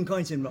are different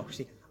kinds of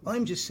democracy.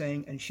 I'm just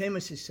saying, and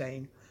Seamus is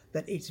saying,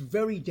 that it's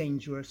very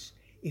dangerous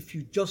if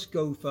you just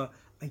go for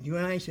a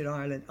united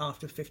Ireland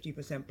after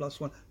 50%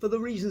 plus 1, for the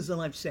reasons that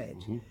I've said.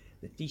 Mm-hmm.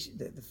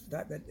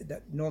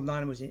 That Northern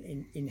Ireland was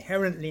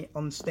inherently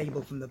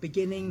unstable from the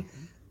beginning,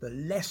 the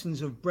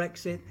lessons of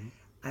Brexit,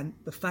 and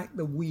the fact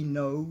that we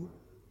know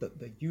that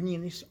the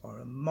Unionists are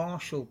a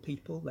martial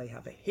people. They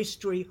have a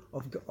history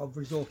of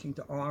resorting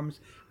to arms,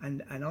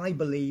 and I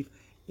believe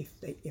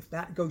if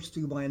that goes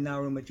through by a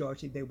narrow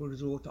majority, they will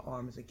resort to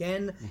arms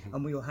again,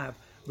 and we will have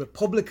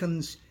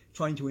Republicans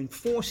trying to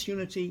enforce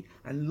unity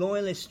and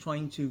loyalists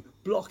trying to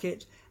block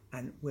it,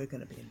 and we're going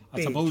to be in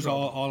big trouble. I suppose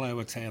all I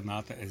would say on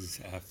that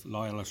is, if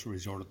loyalists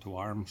resorted to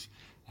arms,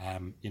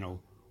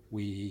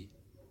 we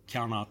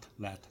cannot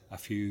let a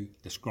few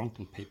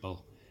disgruntled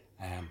people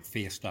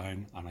face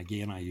down, and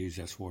again I use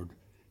this word,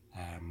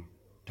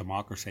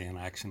 democracy in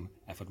action.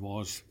 If it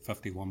was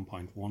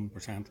 51.1%,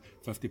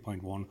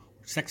 50.1%,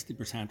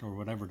 60% or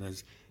whatever it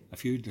is, a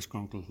few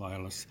disgruntled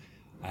loyalists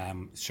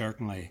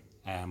certainly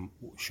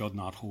should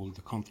not hold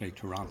the country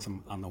to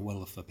ransom on the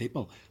will of the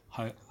people.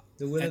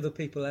 The will of the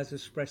people as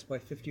expressed by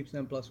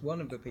 50% plus one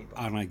of the people.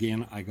 And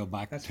again, I go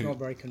back That's to... not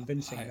very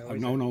convincing, though,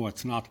 is no, it? no,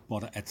 it's not,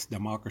 but it's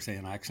democracy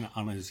in action,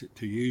 and as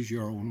to use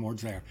your own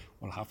words there,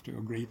 we'll have to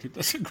agree to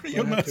disagree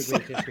We'll on have this. to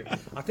agree to disagree.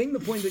 I think the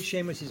point that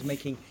Seamus is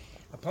making,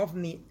 apart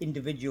from the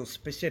individual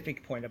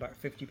specific point about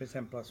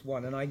 50% plus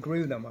one, and I agree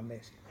with them on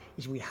this,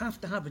 is we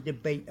have to have a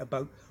debate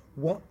about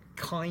what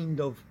kind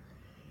of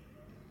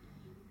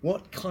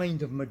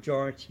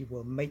majority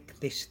will make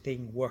this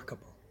thing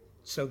workable,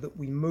 so that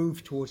we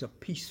move towards a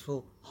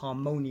peaceful,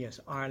 harmonious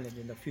Ireland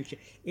in the future.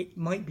 It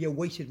might be a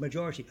weighted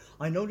majority.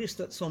 I noticed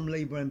that some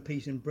Labour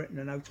MPs in Britain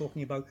are now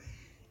talking about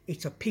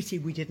it's a pity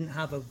we didn't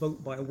have a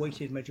vote by a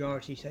weighted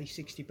majority, say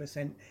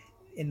 60%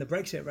 in the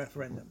Brexit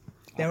referendum.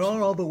 There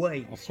are other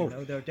ways,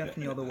 there are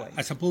definitely other ways.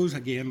 I suppose,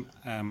 again,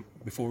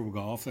 before we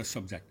go off this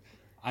subject,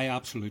 I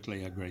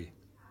absolutely agree.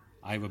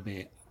 I would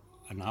be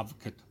an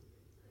advocate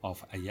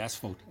of a yes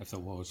vote if there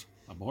was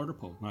a border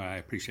poll. Now, I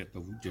appreciate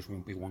there just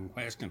won't be one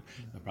question.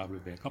 There'll probably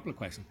be a couple of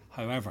questions.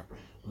 However,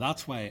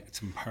 that's why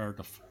it's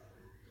imperative,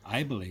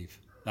 I believe,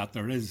 that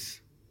there is...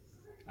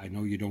 I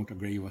know you don't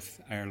agree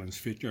with Ireland's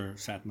future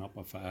setting up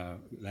of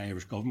the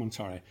Irish government,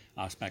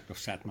 aspect of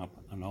setting up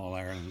an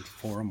All-Ireland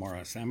forum or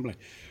assembly.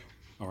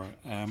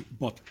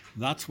 But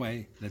that's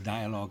why the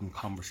dialogue and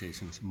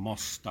conversations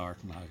must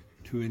start now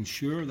to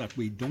ensure that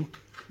we don't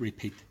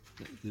repeat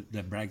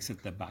the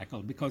Brexit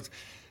debacle, because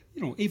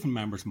even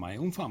members of my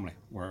own family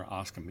were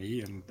asking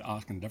me and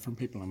asking different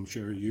people, I'm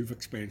sure you've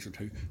experienced it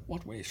too,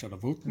 what way should I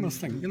vote in this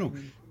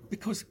thing,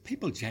 because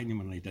people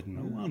genuinely didn't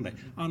know, Andy.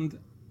 And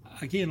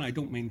again, I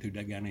don't mean to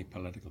dig any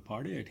political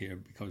party out here,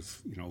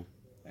 because,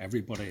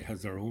 everybody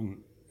has their own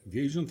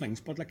views on things,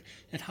 but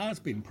it has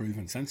been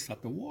proven since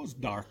that there was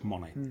dark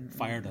money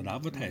fired at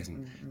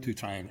advertising to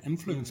try and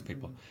influence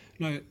people.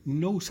 Now,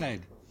 no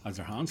side has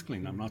their hands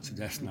clean, I'm not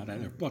suggesting that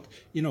either, but,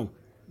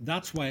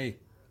 that's why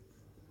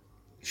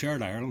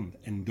Shared Ireland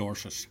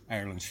endorses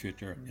Ireland's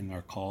future in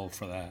their call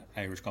for the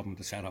Irish government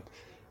to set up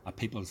a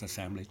People's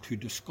Assembly to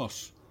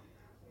discuss,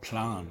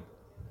 plan,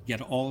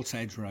 get all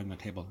sides around the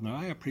table. Now,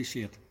 I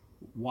appreciate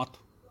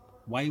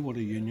why would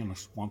a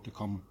unionist want to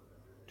come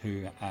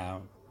to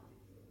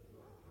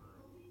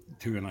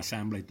an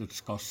assembly to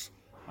discuss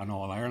an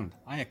All-Ireland?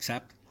 I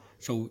accept.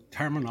 So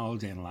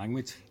terminology and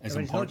language is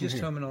important. It's not just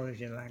here.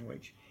 terminology and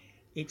language.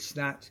 It's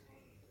that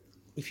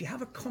if you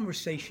have a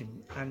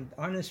conversation, and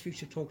Ireland's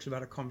future talks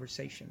about a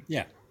conversation,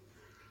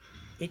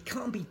 it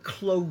can't be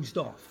closed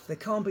off. There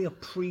can't be a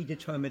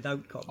predetermined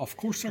outcome. Of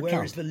course there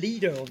Whereas can't. the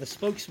leader or the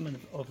spokesman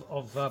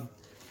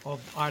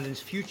of Ireland's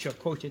future,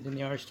 quoted in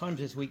the Irish Times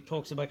this week,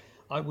 talks about,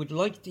 I would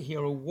like to hear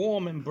a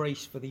warm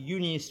embrace for the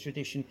unionist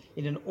tradition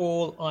in an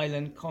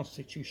all-island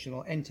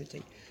constitutional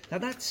entity. Now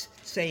that's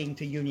saying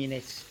to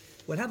unionists,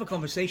 we'll have a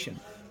conversation,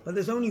 but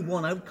there's only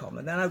one outcome,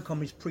 and that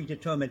outcome is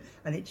predetermined,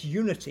 and it's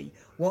unity.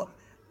 What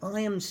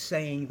I am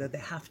saying that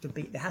there has to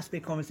be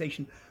a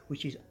conversation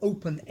which is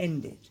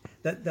open-ended,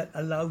 that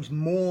allows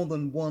more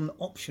than one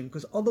option,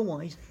 because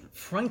otherwise,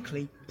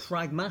 frankly,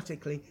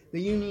 pragmatically, the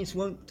unions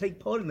won't take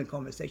part in the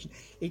conversation.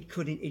 It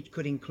could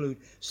include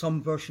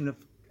some version of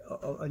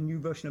a new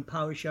version of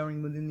power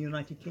sharing within the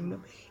United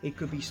Kingdom. It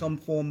could be some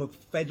form of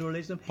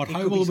federalism. But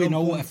how will we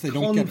know if they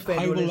don't get?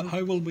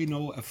 How will we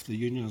know if the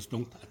unions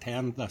don't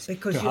attend this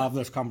have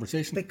this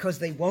conversation? Because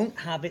they won't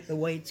have it the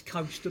way it's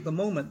couched at the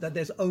moment. That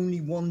there's only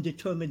one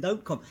determined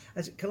outcome.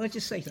 Can I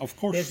just say something? Of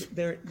course.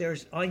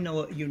 I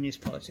know a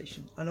unionist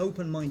politician, an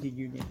open-minded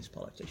unionist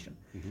politician,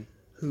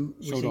 who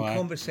was in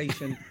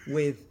conversation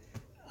with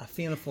a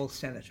Fianna Fáil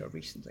senator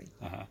recently.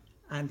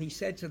 And he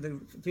said to the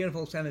Fianna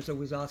Fáil senator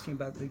was asking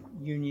about the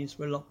union's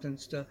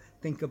reluctance to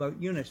think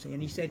about unity.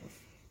 And he said,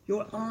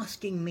 you're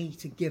asking me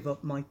to give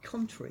up my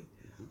country.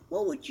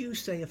 What would you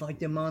say if I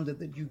demanded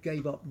that you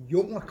gave up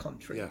your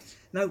country? Yes.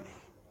 Now,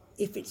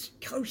 if it's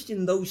couched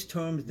in those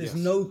terms, there's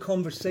no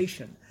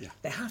conversation.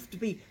 There have to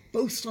be,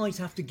 both sides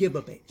have to give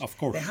a bit. Of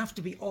course. There have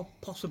to be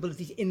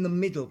possibilities in the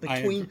middle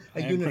between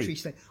a unitary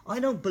state.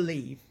 I don't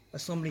believe,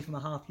 as somebody from a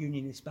half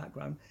unionist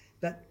background,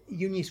 that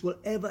unionists will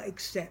ever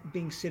accept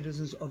being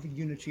citizens of a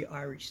unitary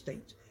Irish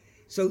state.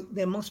 So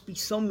there must be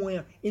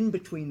somewhere in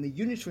between the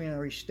unitary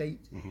Irish state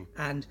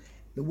and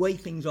the way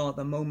things are at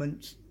the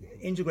moment,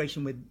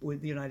 integration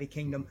with the United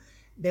Kingdom.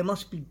 There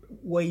must be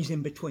ways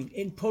in between.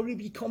 It'd probably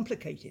be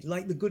complicated,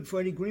 like the Good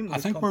Friday Agreement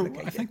was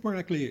complicated. I think we're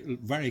actually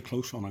very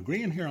close on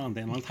agreeing here on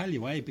that, and I'll tell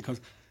you why,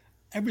 because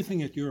everything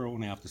that you're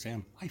only after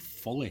saying, I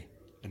fully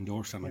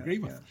endorse and agree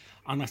with.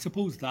 And I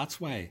suppose that's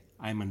why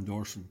I'm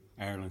endorsing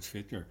Ireland's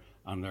future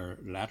and their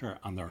letter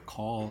and their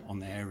call on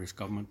the Irish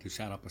government to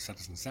set up a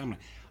citizen assembly.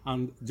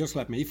 And just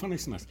let me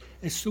finish on this,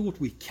 is so that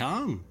we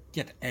can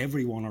get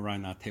everyone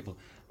around that table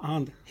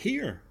and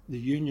hear the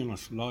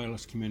unionist,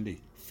 loyalist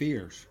community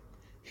fears,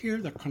 hear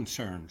their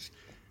concerns,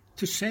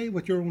 to say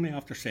what you're only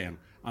after saying.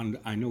 And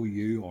I know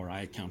you or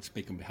I can't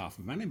speak on behalf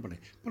of anybody,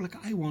 but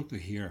I want to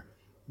hear,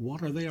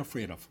 what are they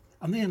afraid of?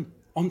 And then,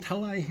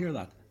 until I hear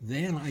that,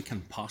 then I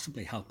can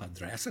possibly help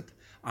address it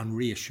and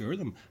reassure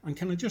them. And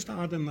can I just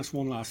add in this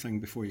one last thing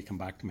before you come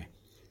back to me?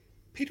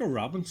 Peter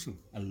Robinson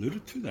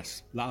alluded to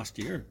this last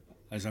year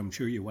as I'm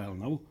sure you well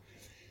know,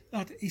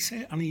 that he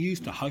said, and he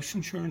used the house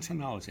insurance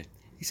analogy.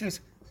 He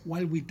says,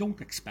 while we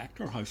don't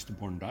expect our house to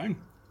burn down,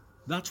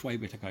 that's why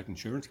we take out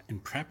insurance in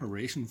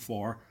preparation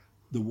for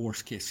the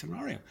worst case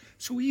scenario.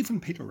 So even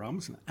Peter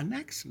Robinson, an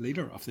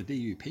ex-leader of the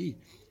DUP,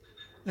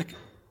 like,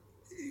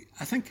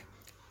 I think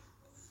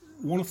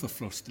one of the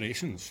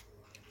frustrations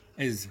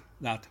is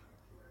that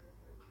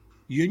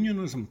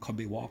unionism could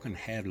be walking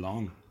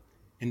headlong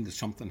into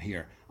something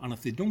here, and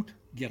if they don't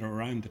get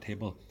around the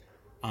table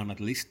and at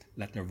least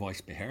let their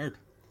voice be heard,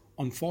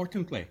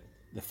 unfortunately,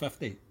 the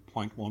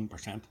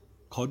 50.1%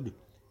 could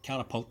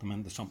catapult them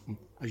into something,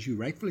 as you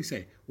rightfully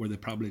say, where they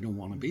probably don't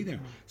want to be there.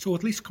 So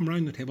at least come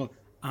around the table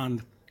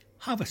and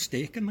have a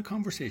stake in the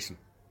conversation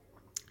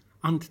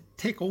and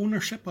take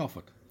ownership of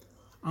it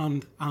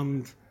and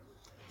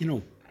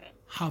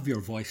have your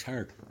voice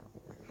heard.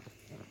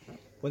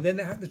 Well, then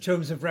the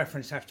terms of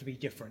reference have to be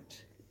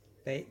different.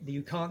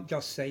 You can't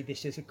just say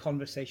this is a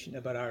conversation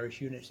about Irish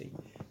unity,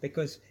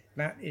 because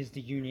that is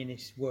the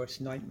unionist's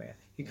worst nightmare.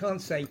 You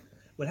can't say,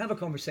 we'll have a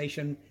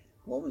conversation.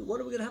 What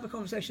are we going to have a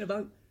conversation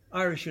about?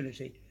 Irish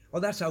unity. Oh,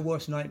 that's our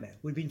worst nightmare.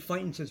 We've been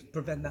fighting to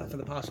prevent that for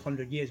the past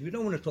 100 years. We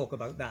don't want to talk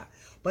about that.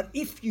 But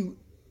if you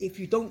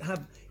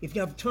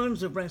have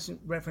terms of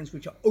reference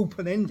which are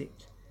open-ended,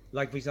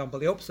 like, for example,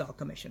 the Upsal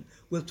Commission,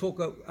 we'll talk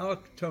about our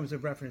terms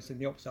of reference in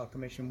the Upsal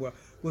Commission, where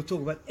we'll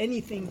talk about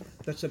anything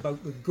that's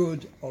about the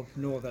good of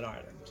Northern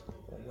Ireland,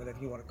 or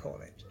whatever you want to call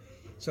it.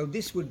 So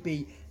this would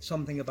be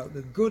something about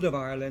the good of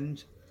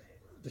Ireland,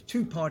 the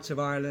two parts of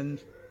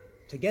Ireland,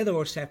 together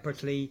or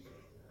separately.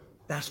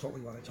 That's what we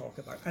want to talk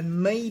about.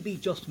 And maybe,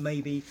 just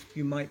maybe,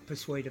 you might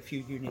persuade a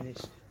few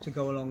unionists to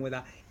go along with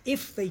that,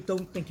 if they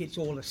don't think it's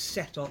all a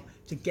set-up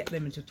to get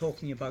them into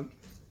talking about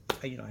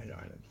a united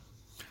Ireland.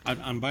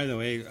 And by the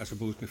way, I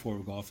suppose before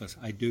we go off this,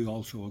 I do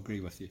also agree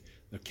with you.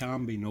 There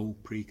can be no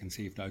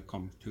preconceived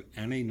outcome to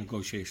any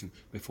negotiation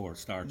before it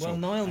starts. Well, so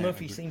Niall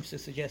Murphy seems to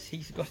suggest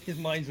he's got his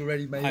mind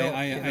already made up.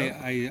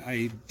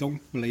 I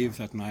don't believe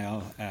that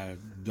Niall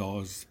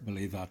does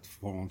believe that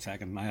for 1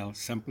 second. Niall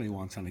simply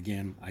wants, and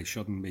again, I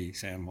shouldn't be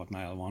saying what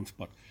Niall wants,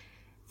 but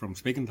from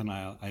speaking to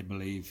Niall, I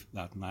believe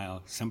that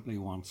Niall simply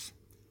wants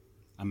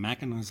a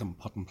mechanism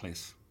put in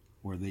place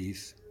where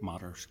these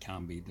matters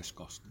can be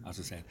discussed, as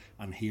I said,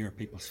 and hear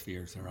people's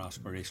fears, their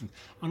aspirations.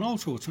 And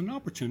also, it's an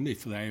opportunity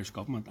for the Irish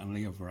government and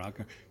Leo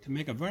Varadkar to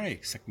make a very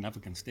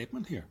significant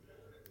statement here.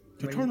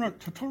 To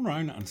turn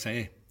around and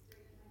say,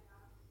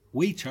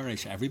 we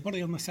cherish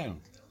everybody on this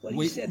island. Well,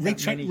 you said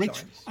that many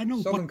times. I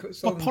know,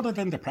 but put it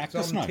into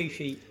practice now.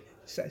 They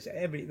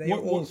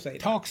all say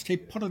that. Talks to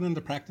put it into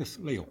practice,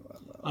 Leo.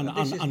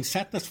 And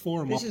set this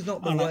forum up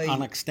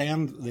and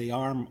extend the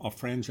arm of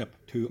friendship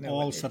to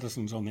all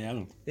citizens on the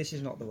island. This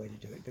is not the way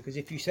to do it, because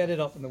if you set it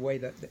up in the way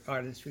that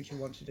Ireland's future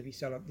wants it to be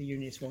set up, the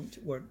unionists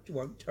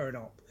won't turn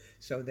up.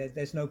 So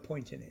there's no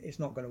point in it. It's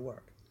not going to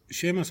work.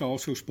 Seamus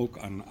also spoke,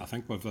 and I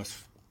think with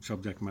this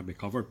subject may be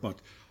covered,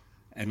 but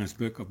in his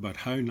book about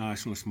how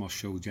nationalists must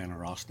show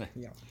generosity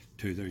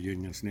to their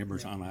union's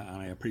neighbours, and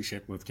I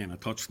appreciate we've kind of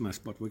touched on this,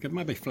 but we could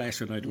maybe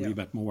flesh it out a wee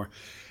bit more.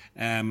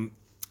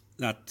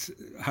 That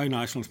how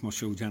nationalists must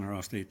show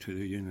generosity to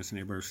their union's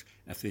neighbours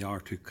if they are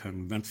to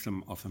convince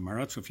them of the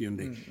merits of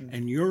unity.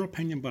 In your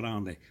opinion, but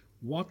Andy,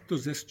 what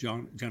does this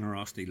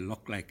generosity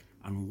look like,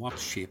 and what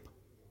shape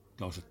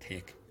does it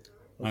take?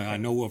 Now, I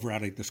know we've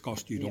already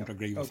discussed you don't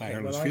agree with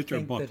Ireland's future,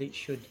 but I think that it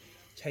should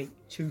take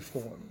two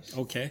forms.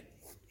 Okay.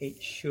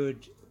 It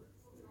should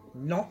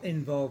not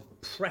involve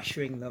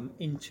pressuring them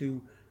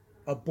into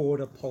a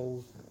border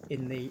poll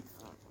in the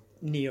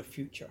near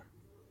future.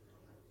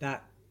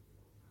 That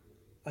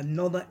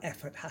another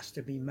effort has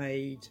to be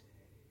made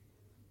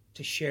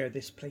to share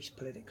this place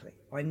politically.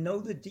 I know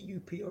the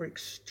DUP are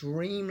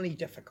extremely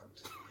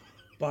difficult,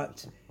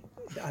 but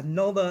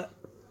another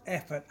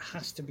effort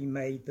has to be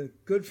made. The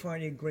Good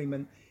Friday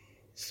Agreement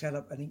set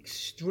up an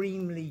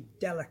extremely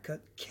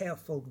delicate,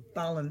 careful,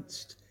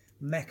 balanced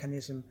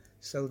mechanism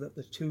so that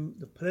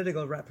the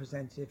political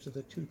representatives of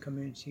the two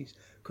communities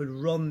could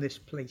run this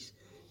place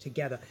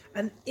together.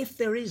 And if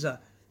there is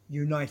a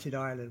united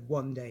Ireland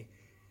one day,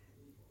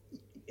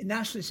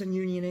 nationalists and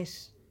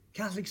unionists,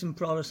 Catholics and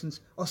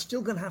Protestants are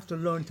still going to have to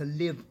learn to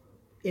live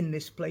in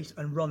this place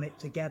and run it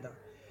together.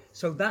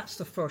 So that's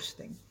the first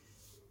thing.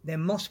 There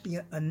must be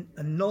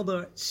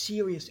another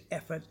serious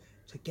effort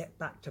to get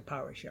back to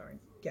power sharing,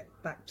 get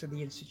back to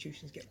the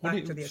institutions, get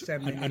back to the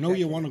assembly. I know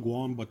you want to go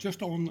on, but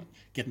just on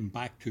getting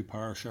back to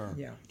power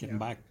sharing, getting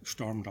back,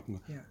 stormed up.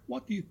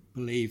 What do you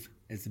believe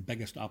is the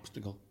biggest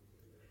obstacle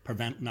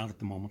preventing that at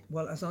the moment?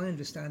 Well, as I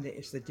understand it,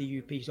 it's the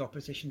DUP's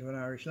opposition to an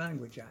Irish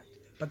Language Act.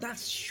 But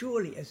that's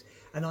surely,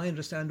 and I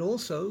understand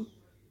also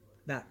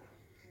that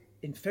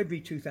in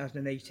February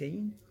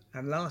 2018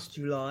 and last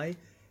July,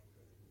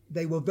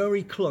 they were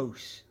very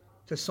close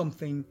to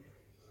something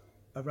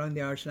around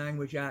the Irish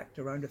Language Act,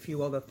 around a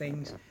few other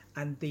things,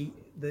 and the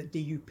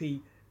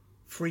DUP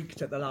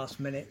freaked at the last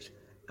minute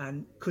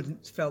and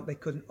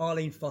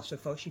Arlene Foster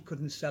felt she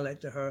couldn't sell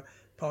it to her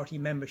party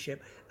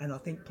membership, and I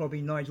think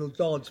probably Nigel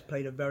Dodds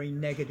played a very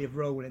negative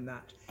role in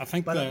that. I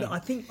think I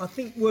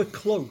think we're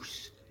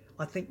close.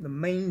 I think the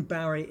main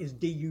barrier is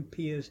the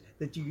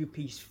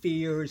DUP's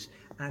fears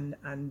and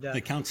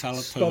they can't sell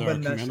it to their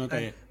stubbornness.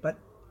 community. But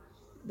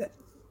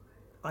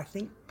I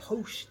think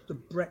post the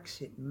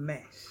Brexit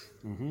mess,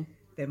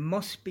 there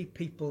must be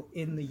people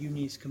in the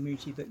unionist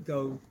community that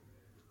go,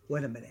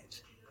 wait a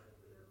minute.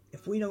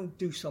 If we don't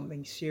do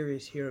something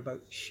serious here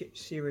about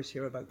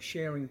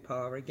sharing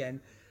power again,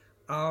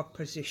 our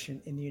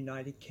position in the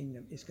United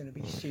Kingdom is going to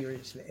be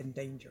seriously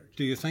endangered.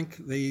 Do you think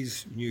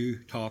these new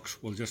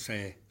talks will just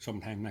say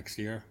sometime next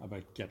year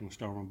about getting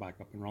Stormont back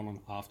up and running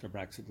after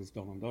Brexit is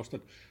done and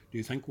dusted? Do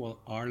you think,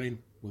 Arlene,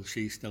 will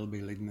she still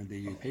be leading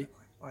the DUP?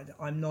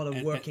 I'm not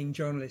a working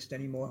journalist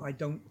anymore. I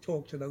don't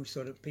talk to those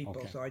sort of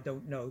people, so I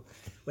don't know.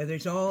 Whether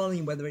it's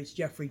Arlene, whether it's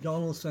Jeffrey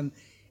Donaldson,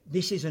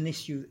 this is an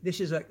issue, this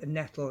is a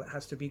nettle that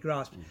has to be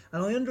grasped.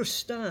 And I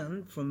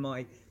understand from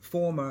my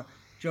former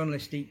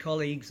journalistic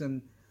colleagues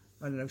and,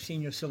 I don't know,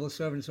 senior civil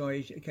servants who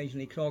I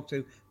occasionally talk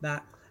to,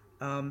 that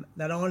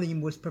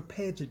Arlene was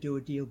prepared to do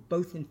a deal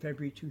both in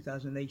February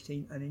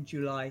 2018 and in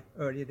July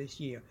earlier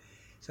this year.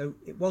 So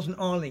it wasn't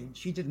Arlene,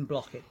 she didn't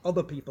block it,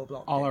 other people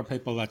blocked it. Other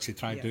people that she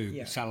tried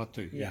to sell it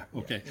to.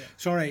 Okay. Yeah.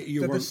 Sorry,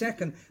 you were going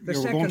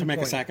to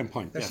make a second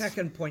point. The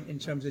second point in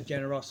terms of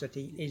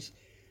generosity is,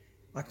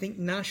 I think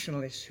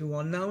nationalists who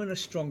are now in a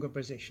stronger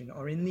position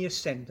are in the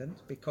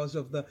ascendant because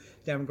of the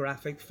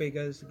demographic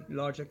figures,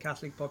 larger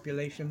Catholic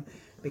population,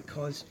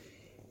 because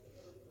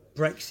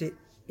Brexit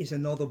is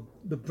the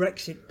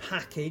Brexit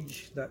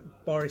package that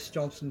Boris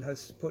Johnson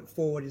has put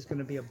forward is going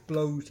to be a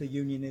blow to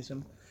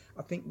unionism.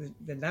 I think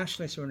the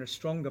nationalists are in a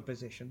stronger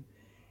position,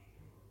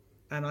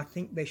 and I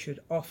think they should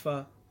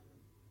offer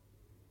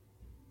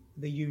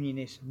the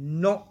unionists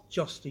not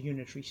just a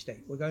unitary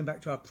state. We're going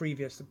back to the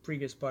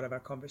previous part of our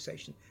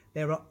conversation.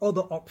 There are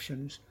other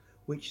options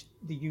which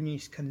the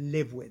unionists can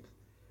live with,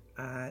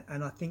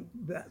 and I think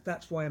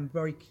that's why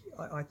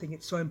I think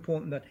it's so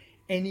important that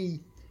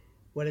any,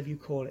 whatever you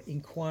call it,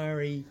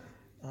 inquiry,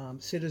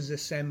 citizens'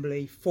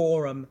 assembly,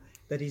 forum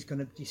that is going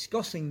to be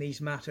discussing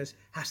these matters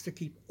has to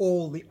keep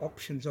all the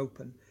options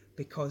open,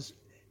 because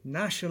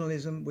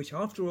nationalism, which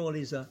after all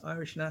is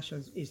Irish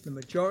nationalism, is the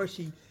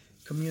majority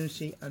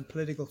community and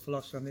political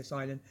philosophy on this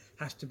island,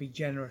 has to be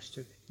generous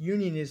to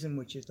unionism,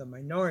 which is the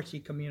minority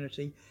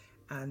community,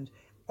 and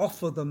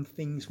offer them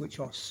things which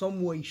are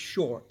some way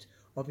short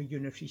of a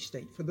unitary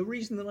state. For the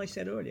reason that I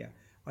said earlier,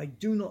 I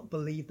do not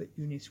believe that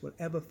unionists will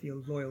ever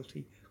feel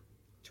loyalty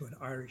to an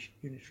Irish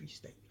unitary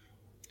state.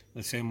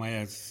 The same way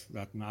as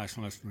that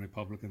nationalists and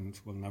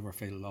Republicans will never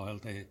feel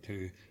loyalty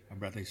to a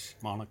British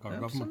monarch or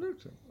government.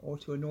 Absolutely. Or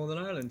to a Northern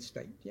Ireland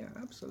state. Yeah,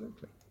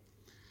 absolutely.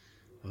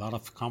 A lot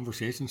of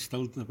conversations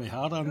still to be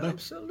had, aren't there?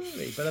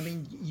 Absolutely. But I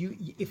mean,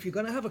 if you're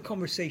going to have a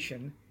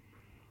conversation,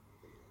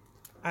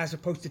 as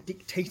opposed to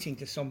dictating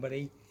to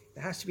somebody,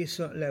 there has to be a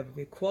certain level of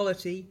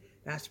equality,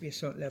 there has to be a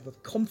certain level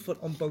of comfort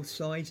on both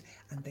sides,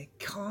 and there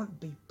can't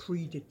be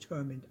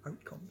predetermined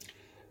outcomes.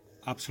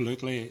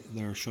 Absolutely,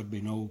 there should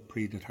be no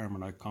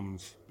predetermined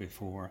outcomes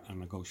before a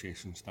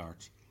negotiation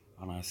starts.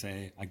 And I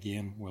say,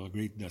 again, we'll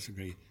agree to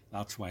disagree.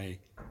 That's why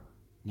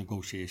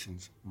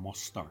negotiations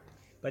must start.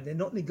 But they're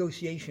not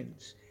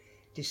negotiations.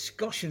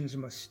 Discussions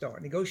must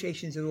start.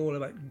 Negotiations are all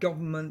about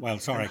government. Well,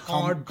 sorry,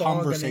 hard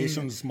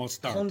conversations must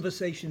start.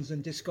 Conversations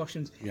and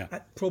discussions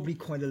at probably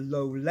quite a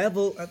low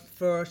level at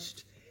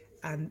first,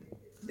 and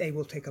they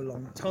will take a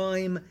long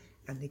time.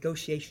 And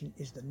negotiation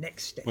is the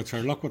next step. But sir,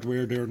 look what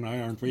we're doing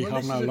now, aren't we?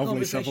 Having a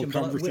lovely civil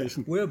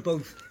conversation. We're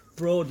both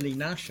broadly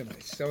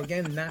nationalists. So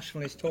again,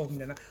 nationalists talking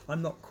to...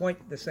 I'm not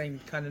quite the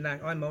same kind of...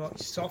 I'm a much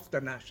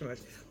softer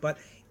nationalist. But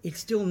it's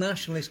still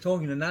nationalists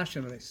talking to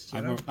nationalists.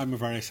 I'm a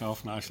very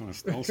soft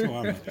nationalist also,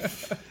 Andy.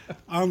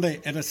 Andy,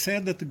 it is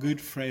said that the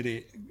Good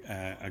Friday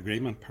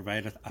Agreement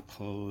provided a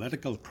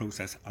political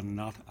process and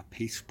not a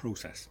peace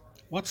process.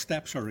 What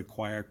steps are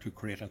required to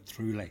create a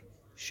truly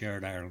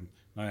shared Ireland?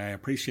 Now, I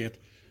appreciate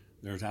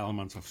there's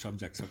elements of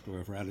subjects that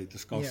we've already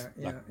discussed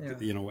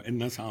in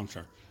this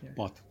answer. Yeah.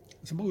 But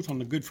I suppose on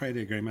the Good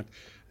Friday Agreement,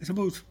 I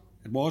suppose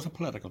it was a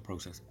political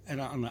process. And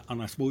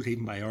I suppose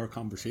even by our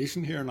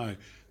conversation here now,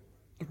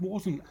 it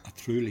wasn't a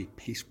truly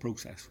peace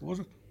process, was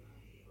it?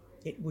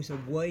 It was a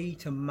way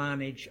to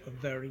manage a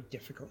very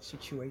difficult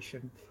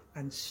situation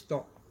and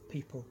stop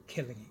people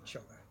killing each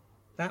other.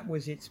 That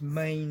was its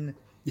main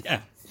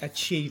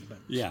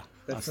achievement. Yeah.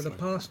 That for the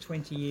past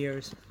 20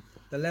 years,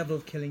 the level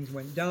of killings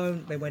went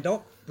down. They went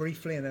up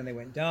briefly and then they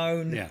went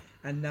down. Yeah.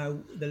 And now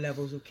the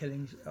levels of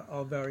killings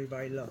are very,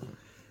 very low.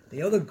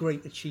 The other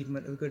great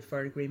achievement of the Good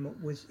Friday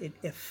Agreement was it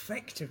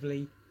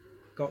effectively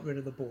got rid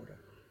of the border,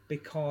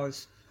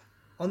 because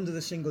under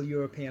the Single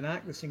European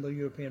Act, the Single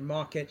European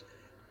Market,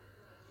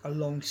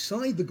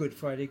 alongside the Good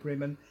Friday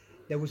Agreement,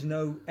 there was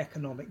no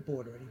economic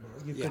border anymore.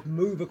 You could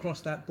move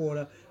across that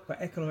border for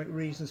economic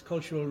reasons,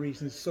 cultural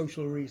reasons,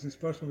 social reasons,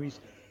 personal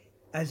reasons,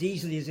 as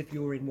easily as if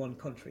you were in one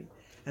country.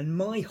 And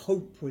my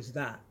hope was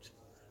that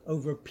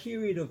over a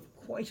period of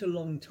quite a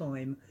long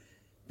time,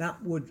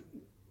 that would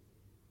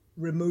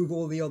remove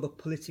all the other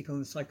political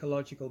and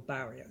psychological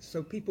barriers.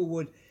 So people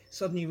would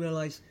suddenly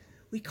realise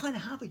we kind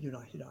of have a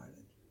united Ireland.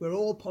 We're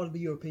all part of the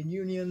European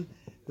Union.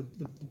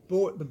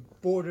 The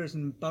borders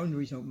and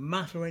boundaries don't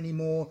matter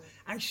anymore.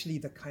 Actually,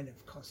 the kind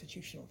of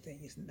constitutional thing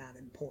isn't that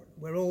important.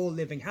 We're all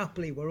living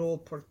happily. We're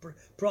all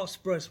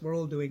prosperous. We're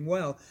all doing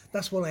well.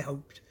 That's what I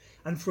hoped.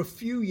 And for a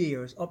few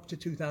years, up to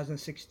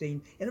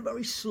 2016, in a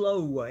very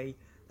slow way,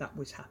 that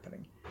was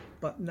happening.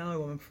 But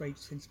now, I'm afraid,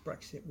 since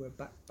Brexit, we're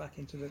back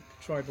into the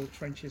tribal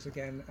trenches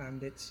again,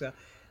 and it's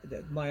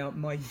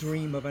my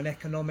dream of an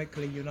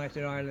economically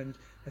united Ireland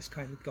has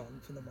kind of gone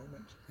for the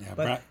moment. Yeah,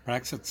 but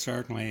Brexit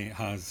certainly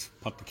has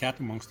put the cat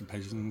amongst the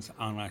pigeons,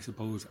 and I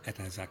suppose it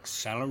has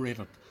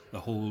accelerated the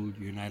whole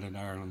United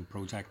Ireland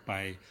project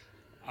by,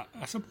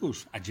 I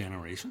suppose, a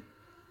generation.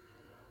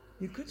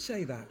 You could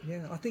say that,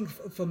 yeah. I think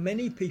for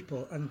many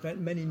people, and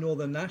many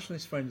Northern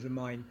Nationalist friends of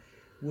mine,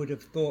 would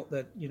have thought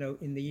that,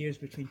 in the years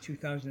between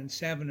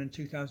 2007 and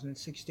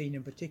 2016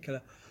 in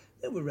particular,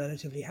 they were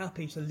relatively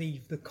happy to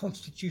leave the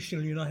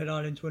constitutional United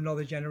Ireland to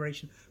another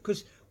generation,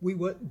 because we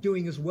were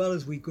doing as well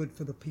as we could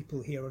for the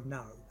people here and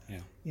now. Yeah.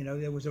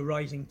 There was a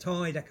rising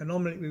tide.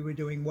 Economically, we were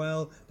doing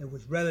well. There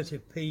was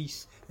relative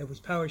peace. There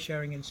was power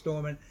sharing in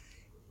Stormont.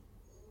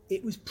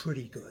 It was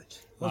pretty good.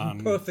 It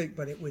wasn't perfect,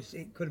 but it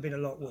could have been a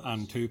lot worse.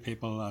 And two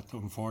people that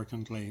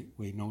unfortunately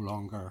we no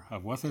longer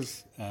have with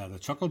us, the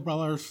Chuckle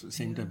brothers,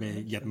 seem to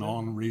be getting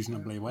on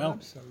reasonably well.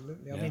 Absolutely.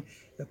 Yeah. I mean,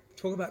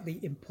 talk about the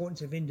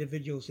importance of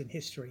individuals in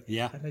history.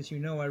 Yeah. And as you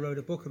know, I wrote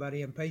a book about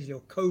Ian Paisley,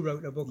 or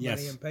co-wrote a book about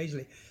Ian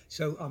Paisley.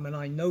 So,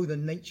 I know the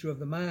nature of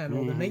the man,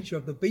 or the nature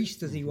of the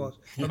beast as he was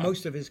for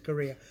most of his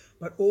career.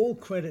 But all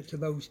credit to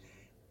those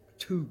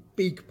two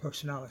big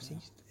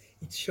personalities.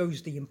 It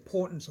shows the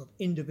importance of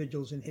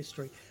individuals in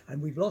history, and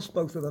we've lost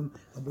both of them,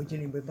 and we're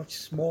dealing with much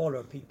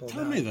smaller people.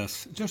 Tell me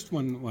this, just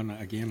when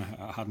again,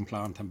 I hadn't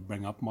planned to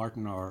bring up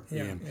Martin or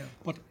Ian,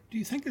 but do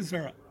you think is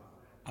there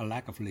a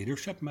lack of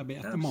leadership maybe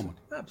at the moment?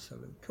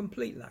 Absolute,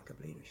 complete lack of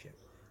leadership.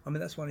 I mean,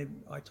 that's why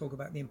I talk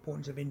about the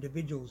importance of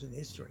individuals in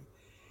history.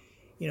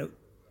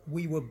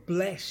 We were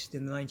blessed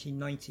in the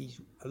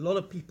 1990s. A lot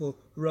of people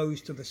rose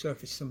to the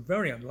surface, some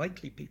very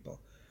unlikely people.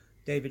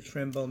 David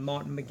Trimble,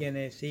 Martin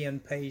McGuinness, Ian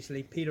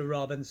Paisley, Peter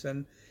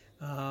Robinson,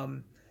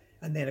 and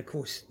then of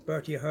course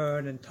Bertie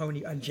Ahern and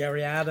Tony and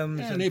Jerry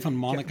Adams, and even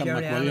Monica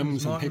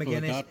McWilliams and people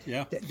McGuinness, like that.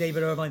 Yeah,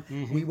 David Irvine.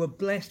 We were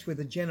blessed with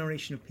a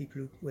generation of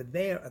people who were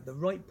there at the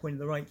right point at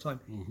the right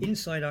time,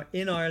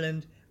 in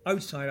Ireland,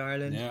 outside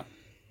Ireland. Yeah.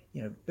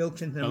 Bill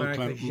Clinton in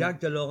America, Jacques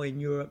Delors in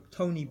Europe,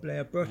 Tony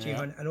Blair, Bertie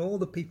Ahern, and all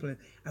the people,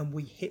 and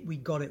we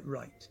got it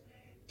right.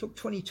 It took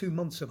 22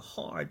 months of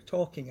hard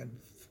talking, and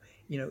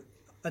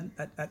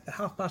at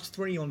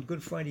 3:30 on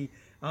Good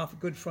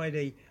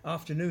Friday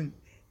afternoon,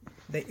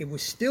 it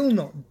was still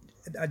not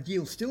a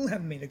deal. Still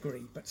hadn't been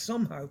agreed, but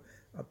somehow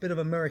a bit of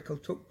a miracle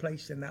took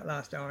place in that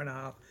last hour and a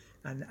half,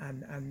 and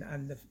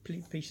the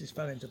pieces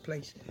fell into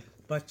place.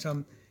 But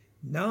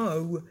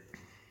now,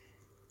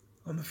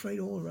 I'm afraid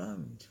all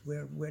around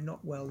we're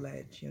not well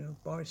led.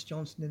 Boris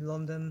Johnson in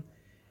London,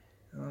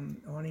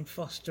 Arlene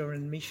Foster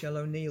and Michelle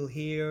O'Neill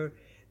here.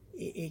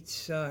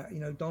 It's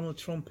Donald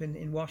Trump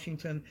in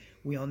Washington.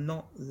 We are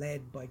not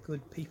led by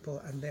good people,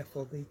 and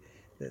therefore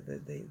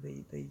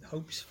the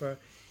hopes for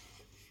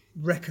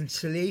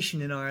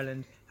reconciliation in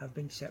Ireland have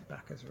been set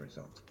back as a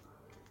result.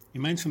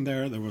 You mentioned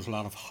there was a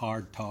lot of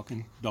hard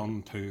talking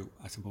done to,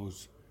 I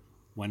suppose,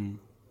 win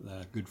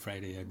the Good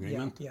Friday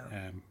Agreement,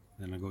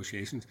 the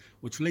negotiations,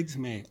 which leads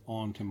me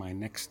on to my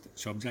next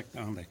subject,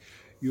 Andy.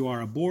 You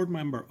are a board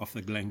member of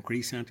the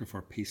Glencree Centre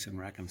for Peace and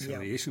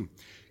Reconciliation. Yeah.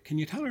 Can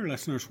you tell our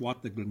listeners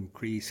what the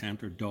Glencree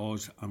Centre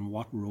does and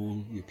what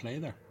role you play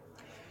there?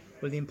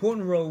 Well, the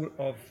important role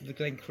of the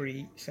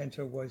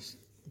Centre was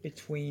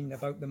between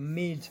about the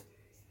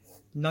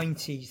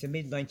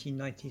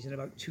mid-1990s and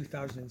about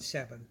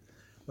 2007,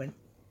 when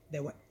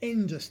there were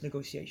endless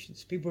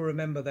negotiations. People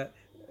remember that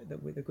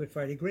with the Good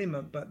Friday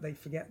Agreement, but they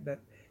forget that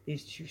the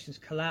institutions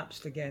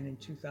collapsed again in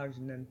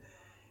 2000,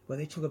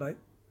 they took about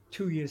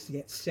 2 years to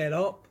get set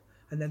up,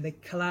 and then they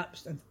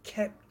collapsed and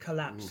kept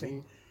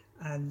collapsing.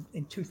 And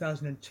in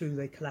 2002,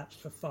 they collapsed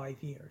for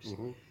 5 years.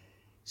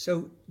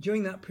 So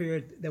during that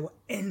period, there were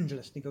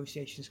endless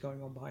negotiations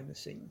going on behind the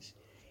scenes.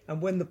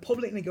 And when the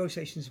public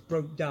negotiations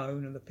broke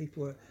down and the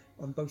people were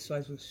on both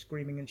sides were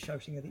screaming and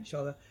shouting at each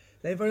other,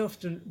 they very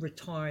often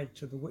retired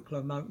to the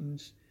Wicklow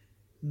Mountains.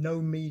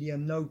 No media,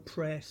 no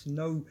press,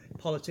 no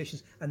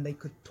politicians, and they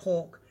could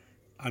talk.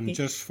 And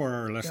just for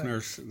our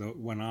listeners,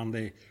 when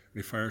Andy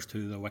refers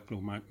to the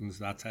Wicklow Mountains,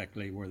 that's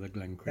actually where the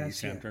Glencree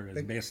Centre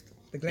is based.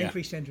 The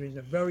Glencree Centre is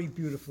a very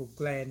beautiful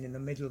glen in the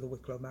middle of the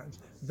Wicklow Mountains,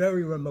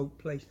 very remote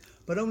place,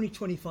 but only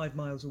 25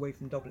 miles away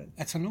from Dublin.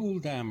 It's an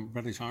old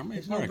British Army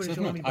barracks,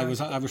 isn't it?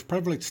 I was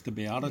privileged to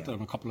be at it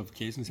on a couple of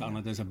occasions, and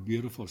it is a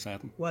beautiful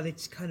setting. Well,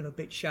 it's kind of a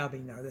bit shabby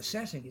now. The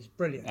setting is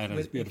brilliant. It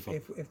is beautiful.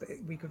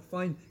 If we could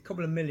find a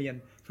couple of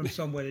million from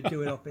somewhere to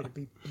do it up, it'd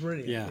be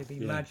brilliant. It'd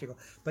be magical.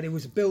 But it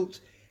was built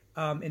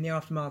in the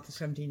aftermath of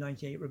the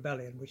 1798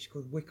 rebellion, which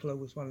called Wicklow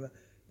was one of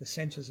the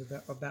centres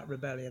of that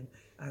rebellion,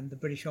 and the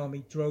British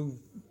Army drove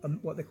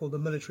what they call the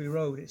military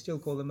road. It's still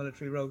called the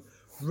military road,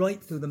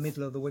 right through the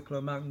middle of the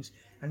Wicklow Mountains,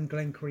 and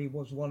Glencree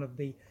was one of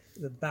the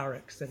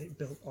barracks that it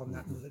built on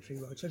that military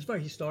road. So it's a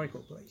very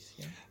historical place.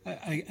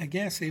 Yeah. I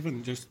guess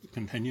even just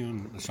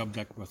continuing the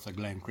subject with the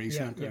Glencree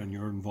Centre and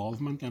your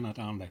involvement in it,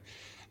 Andy,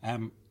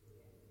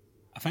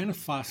 I find it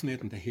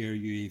fascinating to hear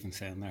you even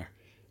saying there,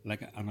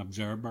 like an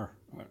observer,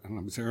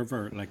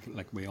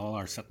 like we all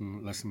are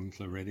sitting listening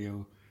to the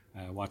radio,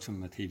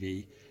 watching the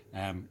TV,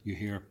 you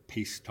hear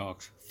peace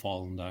talks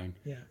falling down.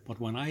 Yeah. But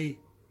when I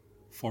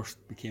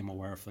first became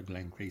aware of the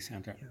Glencree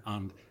Centre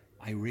and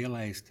I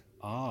realised,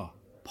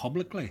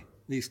 publicly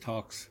these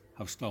talks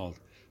have stalled,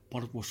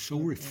 but it was so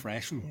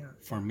refreshing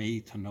for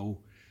me to know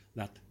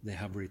that they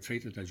have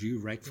retreated, as you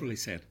rightfully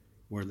said,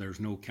 where there's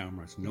no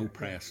cameras, no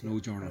press, no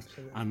journalists,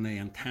 and the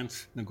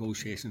intense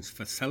negotiations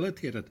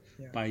facilitated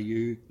by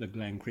you, the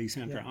Glencree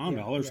Centre, and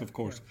others, of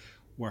course,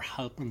 were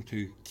helping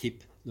to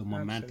keep the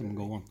momentum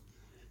going.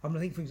 I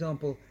think, for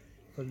example,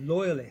 for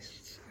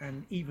loyalists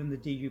and even the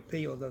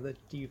DUP, although the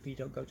DUP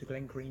don't go to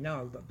Glencree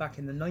now, but back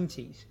in the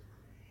 90s,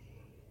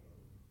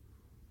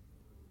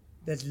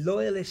 there's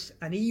loyalists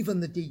and even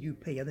the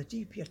DUP, and the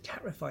DUP are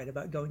terrified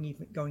about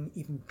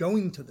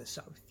going to the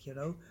south,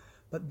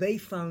 but they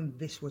found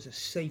this was a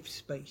safe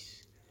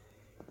space.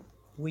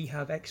 We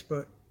have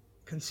expert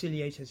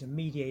conciliators and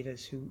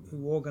mediators who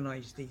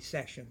organise these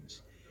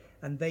sessions,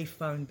 and they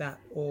found that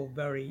all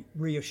very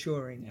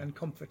reassuring and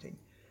comforting.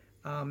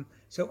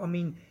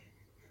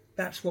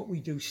 That's what we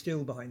do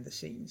still behind the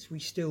scenes. We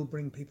still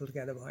bring people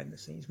together behind the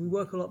scenes. We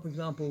work a lot, for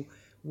example,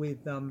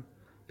 with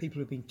people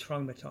who've been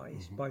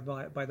traumatised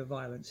by the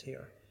violence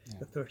here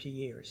for 30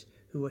 years,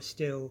 who are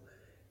still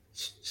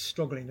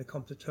struggling to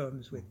come to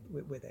terms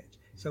with it.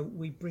 So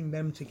we bring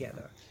them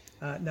together.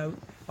 Now,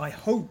 I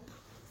hope,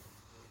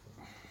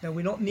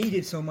 we're not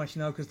needed so much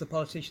now because the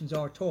politicians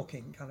are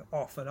talking kind of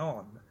off and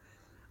on.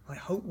 I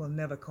hope we'll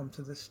never come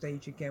to the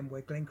stage again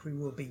where Glencree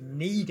will be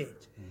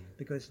needed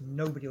because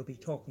nobody will be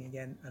talking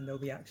again and there'll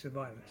be acts of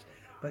violence.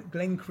 But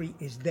Glencree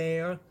is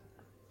there.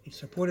 It's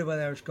supported by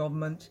the Irish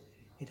government.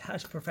 It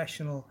has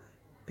professional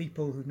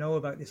people who know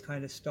about this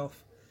kind of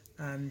stuff,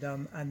 and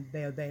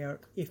they're there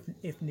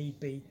if need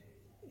be,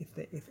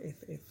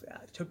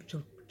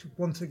 to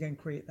once again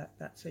create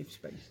that safe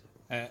space.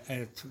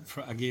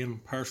 Again,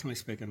 personally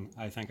speaking,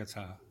 I think it's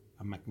a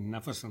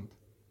magnificent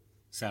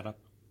setup,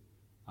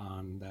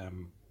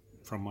 and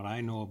from what I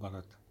know about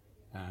it,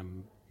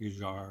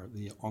 you are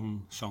the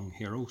unsung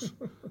heroes.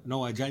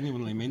 No, I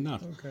genuinely mean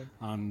that. Okay.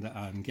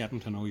 And getting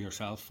to know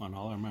yourself and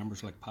other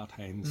members like Pat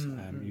Hines,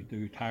 you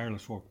do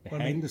tireless work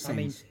behind the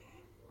scenes.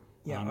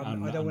 I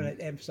don't want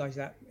to emphasise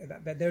that,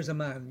 but there's a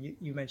man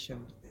you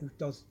mentioned who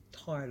does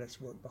tireless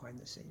work behind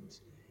the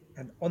scenes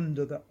and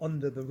under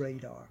the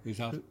radar. Who's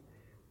that?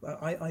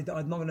 I'm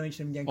not going to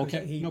mention him again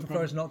because he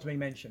prefers not to be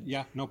mentioned.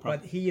 Yeah, no problem.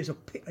 But he is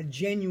a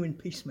genuine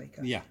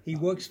peacemaker. Yeah. He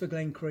works for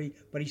Glencree,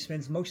 but he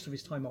spends most of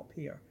his time up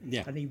here.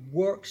 Yeah. And he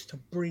works to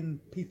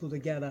bring people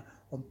together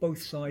on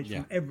both sides,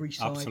 from every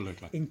side,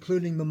 absolutely,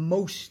 including the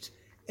most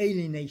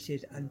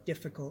alienated and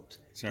difficult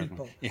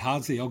people. He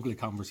has the ugly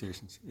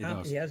conversations. He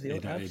does. He has the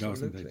ugly, he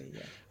does indeed.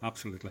 Yeah.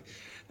 Absolutely.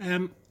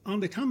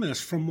 Andy, tell me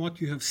this, from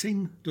what you have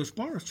seen, does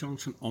Boris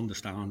Johnson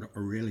understand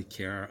or really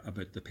care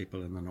about the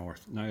people in the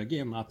north? Now,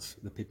 again, that's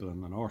the people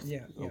in the north.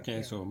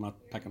 So I'm not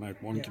picking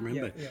out one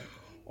community.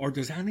 Or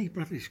does any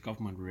British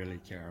government really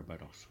care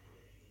about us?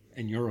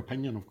 In your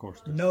opinion, of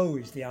course. No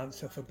is the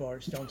answer for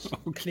Boris Johnson.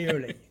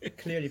 Clearly.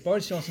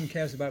 Boris Johnson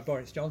cares about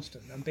Boris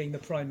Johnson and being the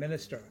Prime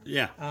Minister.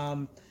 Yeah.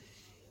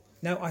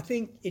 Now, I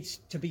think it's,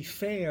 to be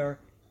fair,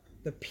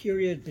 the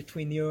period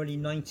between the early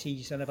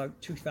 90s and about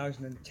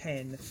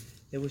 2010,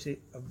 there was a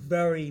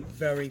very,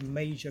 very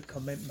major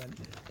commitment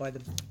by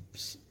the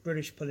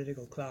British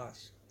political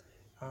class,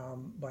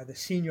 by the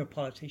senior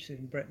politicians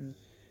in Britain,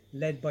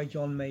 led by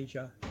John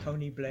Major,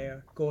 Tony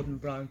Blair, Gordon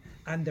Brown,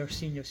 and their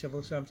senior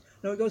civil servants.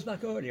 No, it goes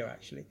back earlier,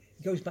 actually.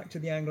 It goes back to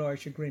the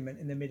Anglo-Irish Agreement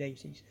in the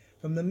mid-80s.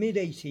 From the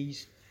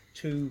mid-80s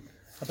to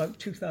about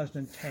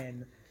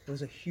 2010, there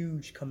was a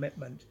huge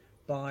commitment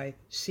by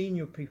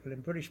senior people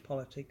in British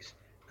politics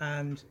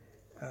and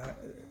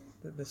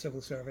the civil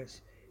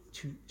service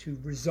to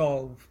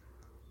resolve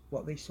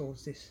what they saw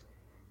as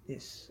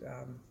this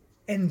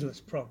endless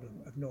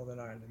problem of Northern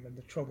Ireland and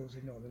the troubles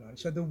in Northern Ireland.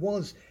 So there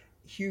was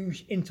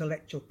huge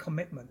intellectual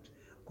commitment.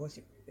 Of course,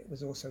 it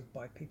was also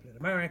by people in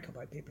America,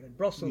 by people in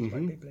Brussels, by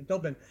people in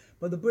Dublin.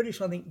 But the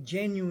British, I think,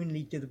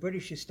 genuinely did, the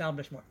British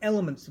establishment,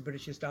 elements of the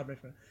British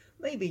establishment.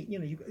 Maybe,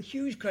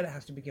 huge credit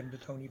has to be given to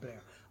Tony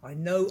Blair. I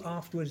know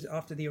afterwards,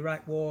 after the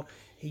Iraq War,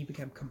 he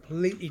became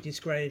completely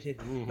discredited,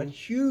 but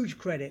huge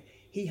credit.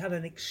 He had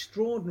an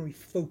extraordinary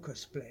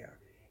focus, Blair.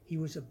 He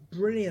was a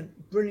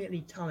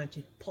brilliantly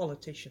talented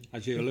politician.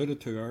 As you alluded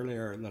to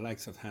earlier, the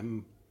likes of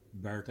him,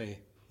 Bertie,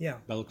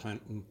 Bill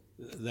Clinton,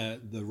 the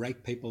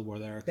right people were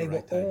there at the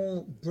right time. They were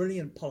all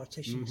brilliant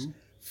politicians,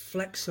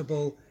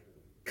 flexible,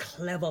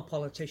 clever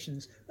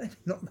politicians. They're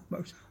not the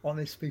most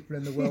honest people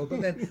in the world,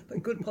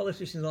 but good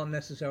politicians aren't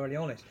necessarily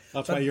honest.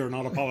 That's why you're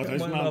not a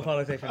politician. I'm not a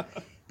politician.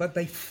 But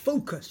they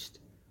focused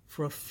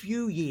for a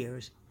few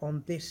years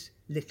on this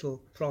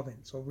little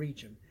province or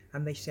region,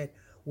 and they said,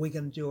 we're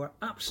going to do our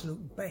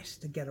absolute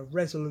best to get a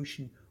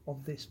resolution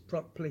of this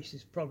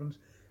place's problems,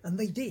 and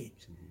they did.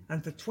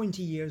 And for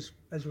 20 years,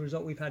 as a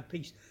result, we've had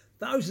peace.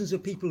 Thousands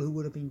of people who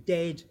would have been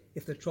dead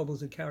if the troubles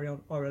had carried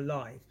on are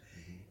alive.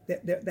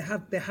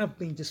 There have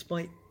been,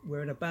 despite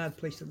we're in a bad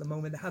place at the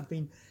moment, there have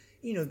been,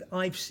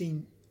 I've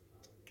seen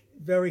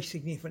very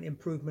significant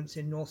improvements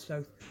in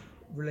North-South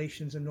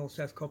relations and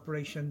North-South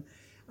cooperation.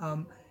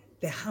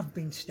 There have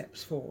been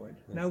steps forward.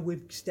 Now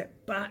we've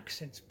stepped back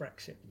since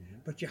Brexit,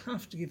 but you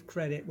have to give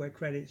credit where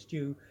credit's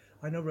due.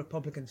 I know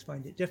Republicans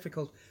find it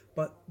difficult,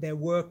 but there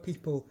were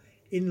people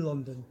in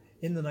London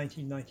in the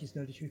 1990s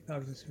and early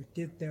 2000s who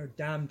did their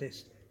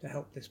damnedest to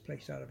help this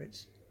place out of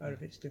its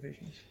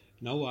divisions.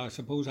 No, I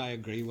suppose I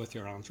agree with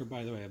your answer,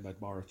 by the way, about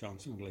Boris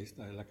Johnson. At least,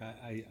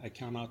 I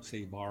cannot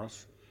see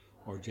Boris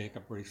or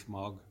Jacob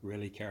Rees-Mogg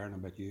really caring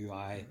about you,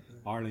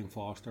 Arlene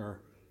Foster,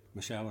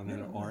 Michelle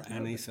O'Neill, or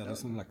any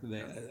citizen.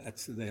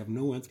 They have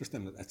no interest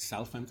in it. It's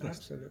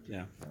self-interest. Absolutely.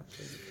 Yeah.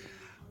 Absolutely.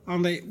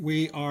 Andy,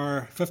 we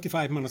are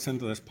 55 minutes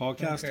into this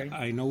podcast. Okay.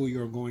 I know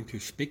you're going to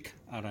speak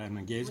at an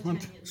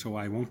engagement, so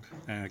I won't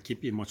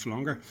keep you much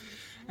longer.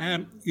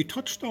 You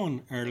touched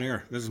on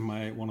earlier, this is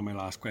one of my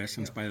last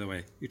questions, by the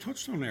way. You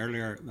touched on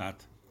earlier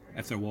that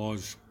if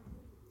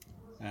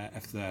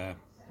the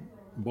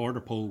border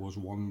poll was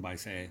won by,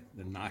 say,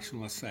 the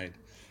nationalist side,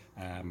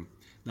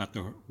 that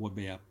there would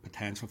be a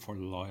potential for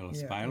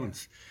loyalist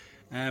violence.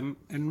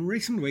 In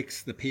recent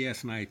weeks, the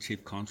PSNI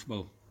Chief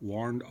Constable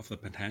warned of the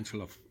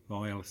potential of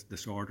loyalist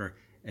disorder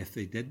if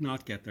they did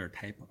not get their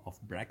type of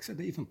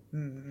Brexit even.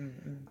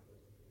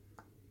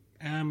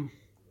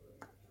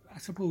 I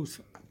suppose,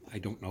 I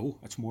don't know,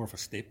 it's more of a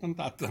statement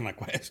than a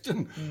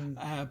question.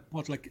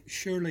 But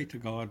surely to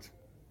God,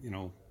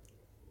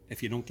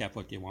 if you don't get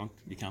what you want,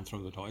 you can't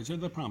throw the toys out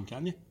of the pram,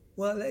 can you?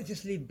 Well, let's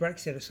just leave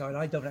Brexit aside.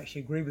 I don't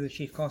actually agree with the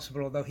Chief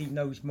Constable, although he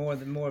knows more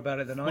about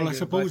it than I do. Well, I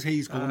suppose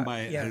he's going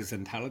by his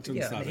intelligence.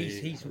 Yeah,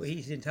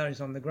 he's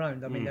intelligence on the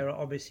ground. I mean, there are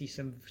obviously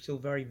some still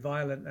very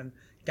violent and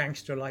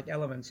gangster-like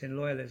elements in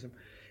loyalism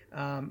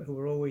who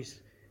are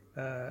always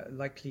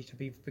likely to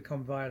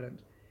become violent.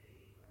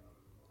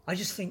 I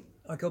just think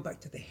I go back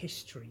to the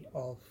history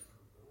of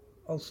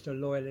Ulster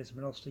loyalism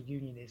and Ulster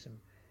unionism.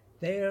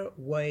 Their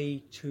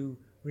way to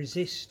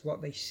resist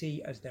what they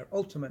see as their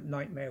ultimate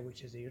nightmare,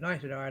 which is the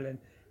United Ireland,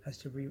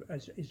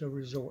 is a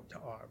resort to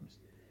arms.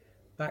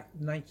 Back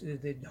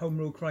the Home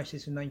Rule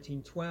crisis in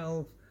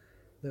 1912,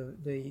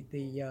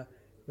 the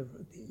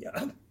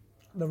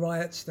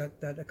riots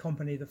that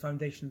accompanied the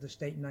foundation of the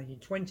state in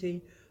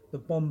 1920, the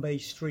Bombay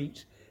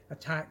Street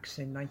attacks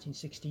in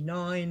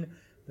 1969,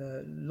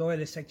 the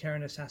loyalist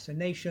sectarian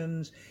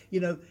assassinations.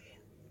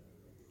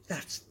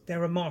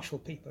 They're a martial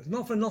people. It's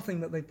not for nothing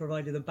that they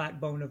provided the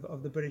backbone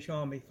of the British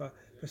Army for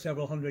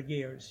several hundred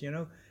years,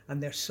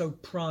 and they're so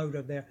proud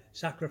of their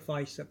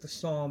sacrifice at the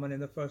Somme and in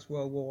the First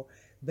World War.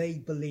 They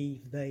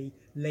believe they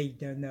laid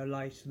down their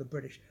lives for the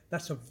British.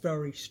 That's a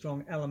very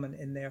strong element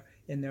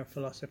in their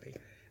philosophy.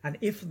 And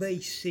if they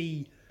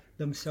see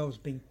themselves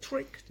being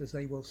tricked, as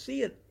they will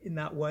see it in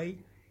that way,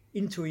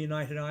 into a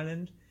united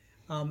Ireland,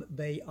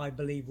 they, I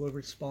believe, will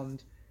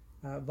respond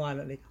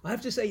violently. I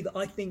have to say that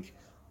I think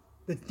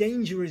the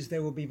danger is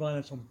there will be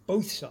violence on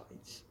both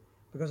sides,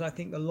 because I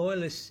think the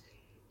loyalists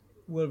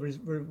will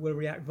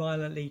react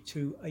violently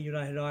to a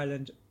united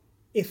Ireland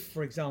if,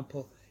 for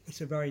example,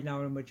 it's a very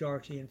narrow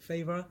majority in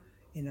favour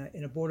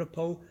in a border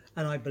poll,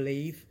 and I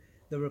believe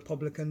the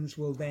Republicans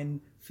will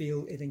then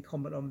feel it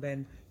incumbent on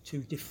them to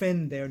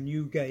defend their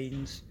new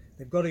gains.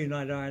 They've got a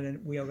united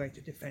Ireland, we are going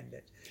to defend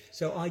it.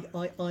 So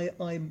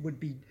I would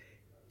be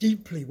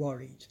deeply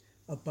worried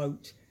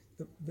about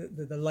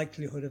the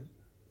likelihood of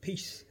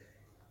peace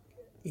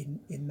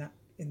in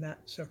that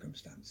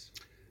circumstance.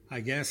 I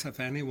guess if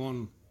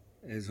anyone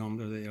is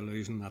under the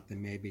illusion that they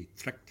may be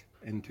tricked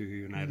into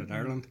United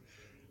Ireland,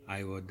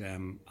 I would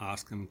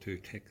ask them to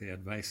take the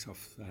advice of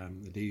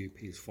the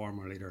DUP's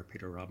former leader,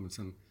 Peter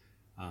Robinson,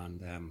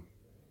 and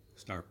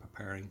start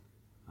preparing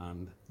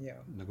and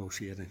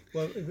negotiating.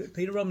 Well,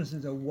 Peter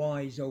Robinson's a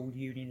wise old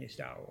unionist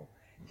owl.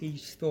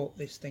 He's thought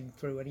this thing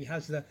through, and he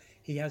has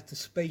the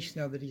space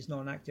now that he's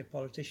not an active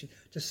politician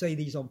to say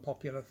these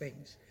unpopular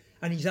things.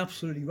 And he's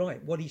absolutely right.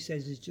 What he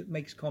says just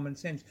makes common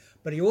sense.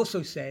 But he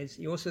also said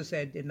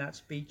in that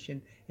speech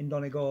in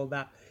Donegal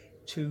that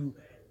to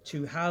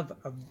have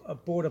a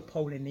border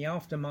poll in the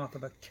aftermath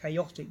of a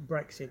chaotic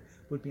Brexit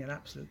would be an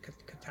absolute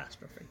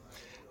catastrophe.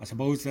 I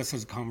suppose this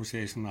is a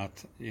conversation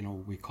that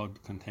we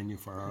could continue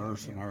for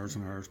hours and hours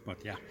and hours.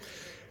 But yeah,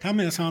 tell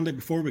me this, Andy,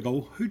 before we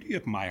go, who do you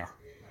admire?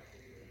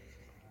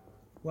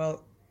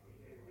 Well,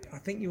 I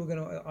think you were going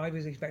to. I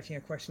was expecting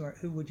a question like,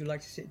 "Who would you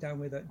like to sit down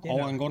with at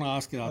dinner?" Oh, I'm going to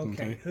ask you that.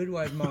 Okay, who do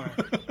I admire?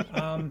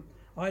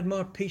 I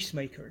admire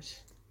peacemakers.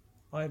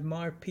 I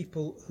admire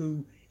people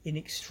who, in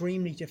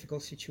extremely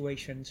difficult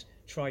situations,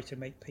 try to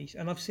make peace.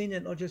 And I've seen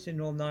it not just in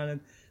Northern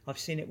Ireland. I've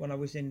seen it when I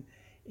was in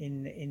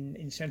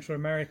Central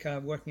America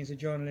working as a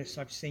journalist.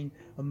 I've seen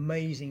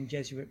amazing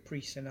Jesuit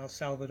priests in El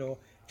Salvador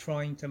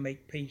trying to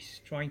make peace,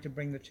 trying to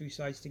bring the two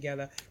sides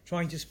together,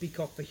 trying to speak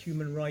up for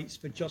human rights,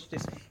 for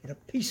justice in a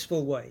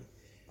peaceful way.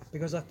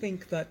 Because I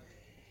think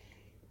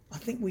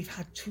we've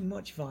had too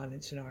much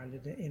violence in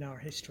Ireland in our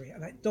history,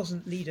 and that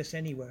doesn't lead us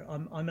anywhere.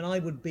 I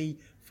would be,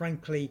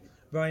 frankly,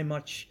 very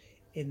much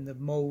in the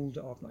mould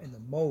of, not in the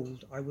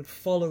mould, I would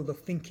follow the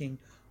thinking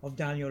of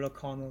Daniel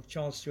O'Connell,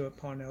 Charles Stewart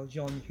Parnell,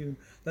 John Hume,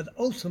 that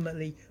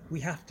ultimately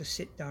we have to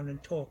sit down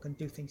and talk and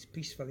do things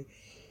peacefully.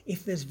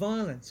 If there's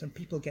violence and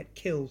people get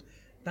killed,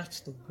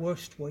 that's the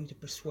worst way to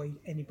persuade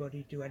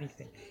anybody to do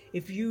anything.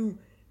 If you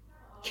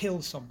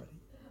kill somebody,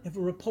 if a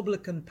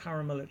Republican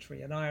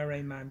paramilitary, an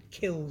IRA man,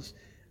 kills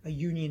a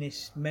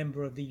unionist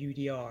member of the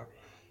UDR,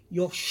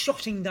 you're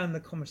shutting down the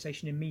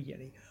conversation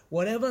immediately.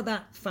 Whatever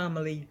that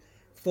family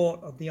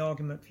thought of the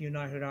argument for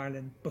United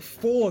Ireland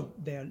before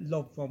their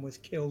loved one was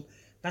killed,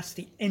 that's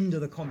the end of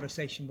the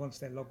conversation once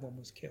their loved one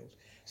was killed.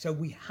 So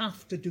we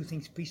have to do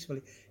things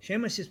peacefully.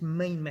 Seamus's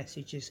main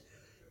message is,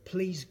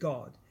 please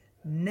God,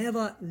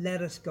 never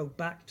let us go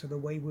back to the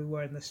way we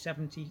were in the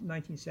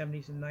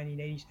 1970s and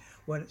 1980s,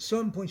 when at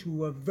certain points we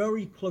were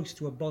very close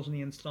to a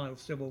Bosnian-style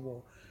civil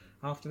war.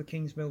 After the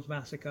King's Mills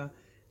massacre,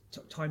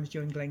 times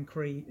during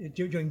Glencree,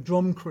 during the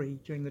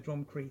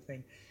Drumcree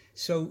thing.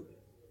 So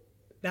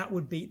that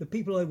would be, the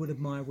people I would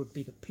admire would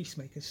be the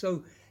peacemakers.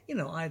 So,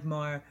 I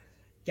admire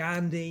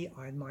Gandhi,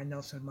 I admire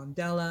Nelson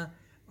Mandela,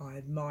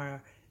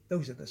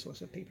 those are the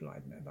sorts of people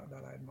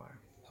that I admire.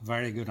 A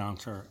very good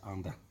answer,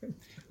 Andy.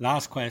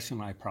 Last question,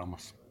 I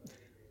promise.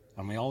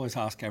 And we always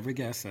ask every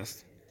guest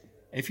this.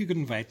 If you could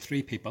invite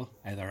 3 people,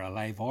 either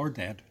alive or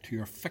dead, to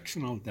your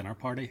fictional dinner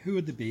party, who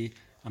would they be?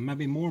 And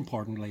maybe more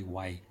importantly,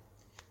 why?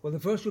 Well, the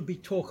first would be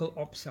Torkel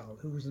Opsahl,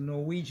 who was a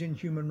Norwegian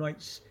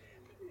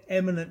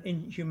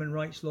eminent human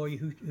rights lawyer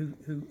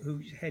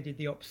who headed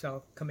the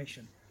Opsahl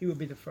Commission. He would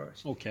be the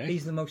first. Okay.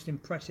 He's the most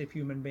impressive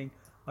human being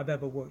I've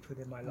ever worked with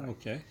in my life.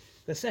 Okay.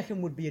 The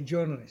second would be a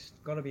journalist.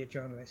 Got to be a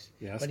journalist.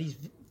 Yes. But he's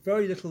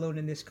very little known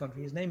in this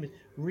country. His name is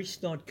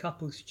Ryszard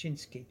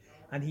Kapuscinski,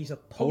 and he's a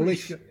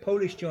Polish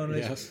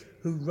journalist, yes,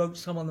 who wrote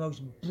some of the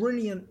most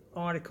brilliant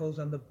articles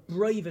and the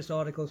bravest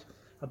articles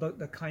about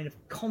the kind of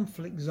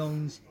conflict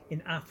zones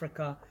in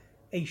Africa,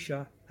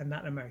 Asia, and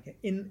Latin America,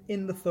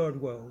 in the third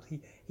world.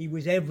 He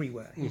was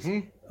everywhere. He's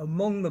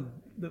among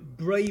the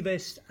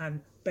bravest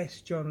and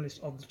best journalists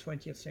of the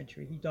 20th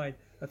century. He died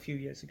a few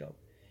years ago.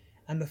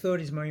 And the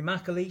third is Mary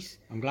McAleese.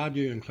 I'm glad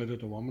you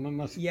included a woman in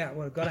this. Yeah,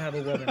 well, I've got to have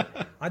a woman.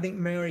 I think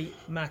Mary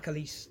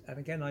McAleese, and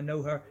again, I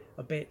know her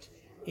a bit,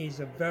 is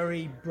a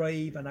very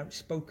brave and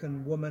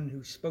outspoken woman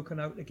who's spoken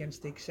out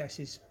against the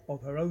excesses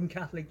of her own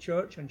Catholic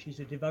Church, and she's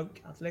a devout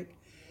Catholic,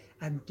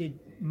 and did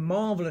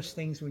marvellous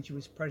things when she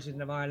was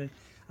President of Ireland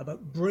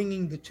about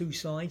bringing the two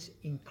sides,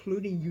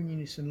 including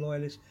Unionists and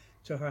Loyalists,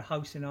 to her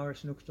house in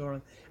Irish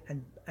Nookdoran,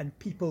 and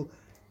people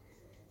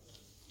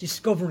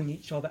discovering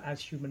each other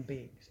as human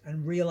beings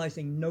and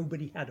realising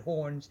nobody had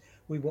horns.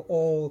 We were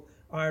all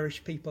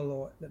Irish people,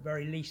 or at the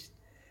very least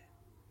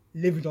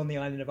lived on the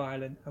island of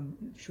Ireland,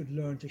 and should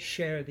learn to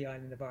share the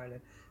island of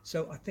Ireland.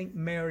 So I think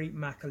Mary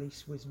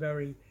McAleese was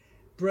very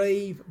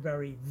brave,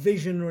 very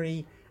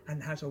visionary,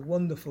 and has a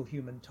wonderful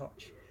human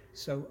touch.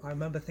 So I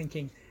remember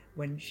thinking,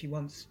 when she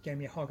once gave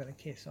me a hug and a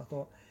kiss, I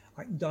thought,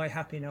 I can die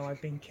happy now.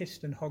 I've been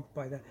kissed and hugged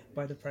by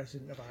the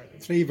President of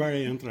Ireland. 3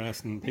 very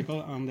interesting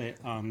people, and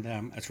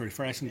it's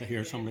refreshing to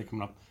hear somebody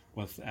coming up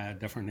with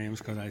different names,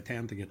 because I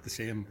tend to get the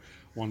same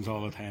ones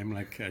all the time,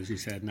 like, as you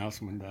said,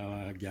 Nelson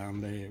Mandela,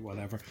 Gandhi,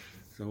 whatever.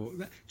 So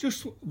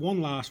just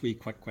one last wee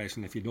quick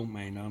question, if you don't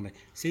mind, Andy.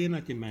 Seeing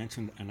that you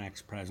mentioned an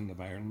ex-President of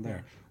Ireland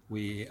there,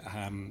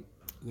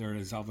 there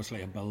is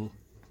obviously a bill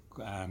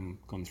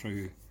going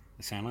through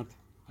the Senate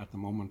at the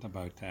moment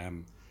about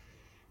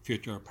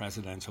future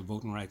presidential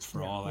voting rights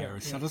for all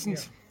Irish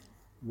citizens.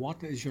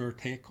 What is your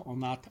take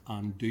on that,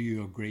 and do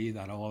you agree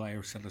that all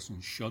Irish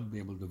citizens should be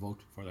able to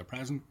vote for their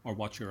president, or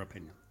what's your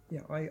opinion?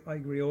 Yeah, I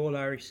agree. All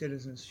Irish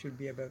citizens should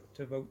be able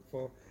to vote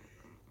for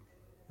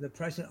the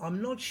president.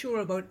 I'm not sure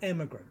about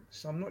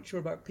immigrants. I'm not sure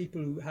about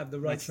people who have the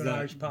right to an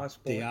Irish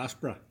passport.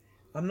 Diaspora.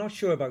 I'm not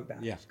sure about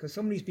that. Yeah. Because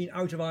somebody who's been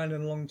out of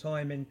Ireland a long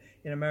time in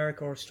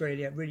America or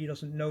Australia really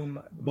doesn't know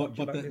much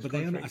about this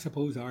country. Then I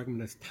suppose the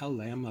argument is, tell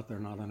them that they're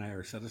not an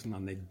Irish citizen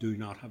and they do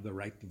not have the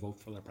right to vote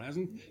for their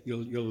president.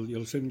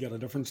 You'll soon get a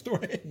different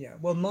story. Yeah.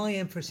 Well, my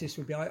emphasis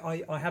would be,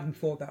 I haven't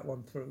thought that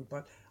one through,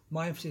 but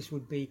my emphasis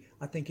would be,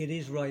 I think it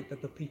is right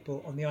that the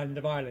people on the island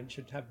of Ireland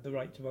should have the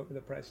right to vote for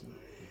the president.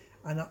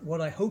 And what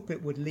I hope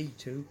it would lead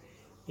to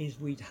is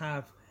we'd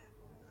have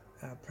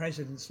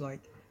presidents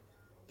like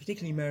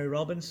particularly Mary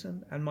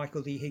Robinson and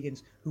Michael D.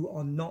 Higgins, who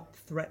are not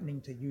threatening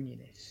to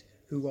unionists,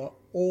 who are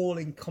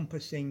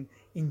all-encompassing,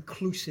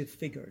 inclusive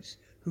figures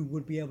who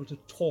would be able to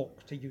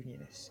talk to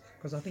unionists,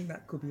 because I think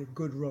that could be a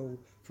good role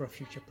for a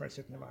future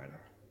president of Ireland.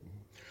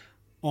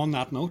 On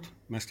that note,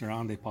 Mr.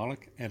 Andy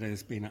Pollak, it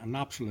has been an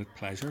absolute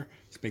pleasure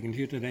speaking to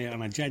you today,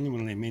 and I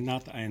genuinely mean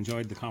that. I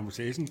enjoyed the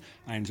conversation.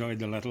 I enjoyed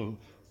the little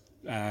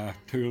to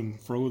and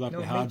fro that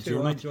we had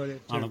during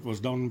it, and it was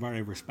done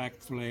very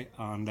respectfully,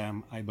 and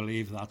I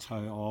believe that's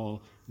how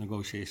all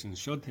negotiations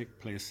should take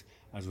place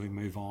as we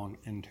move on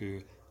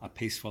into a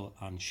peaceful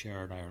and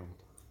shared Ireland.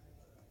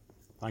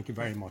 Thank you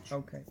very much.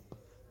 Okay.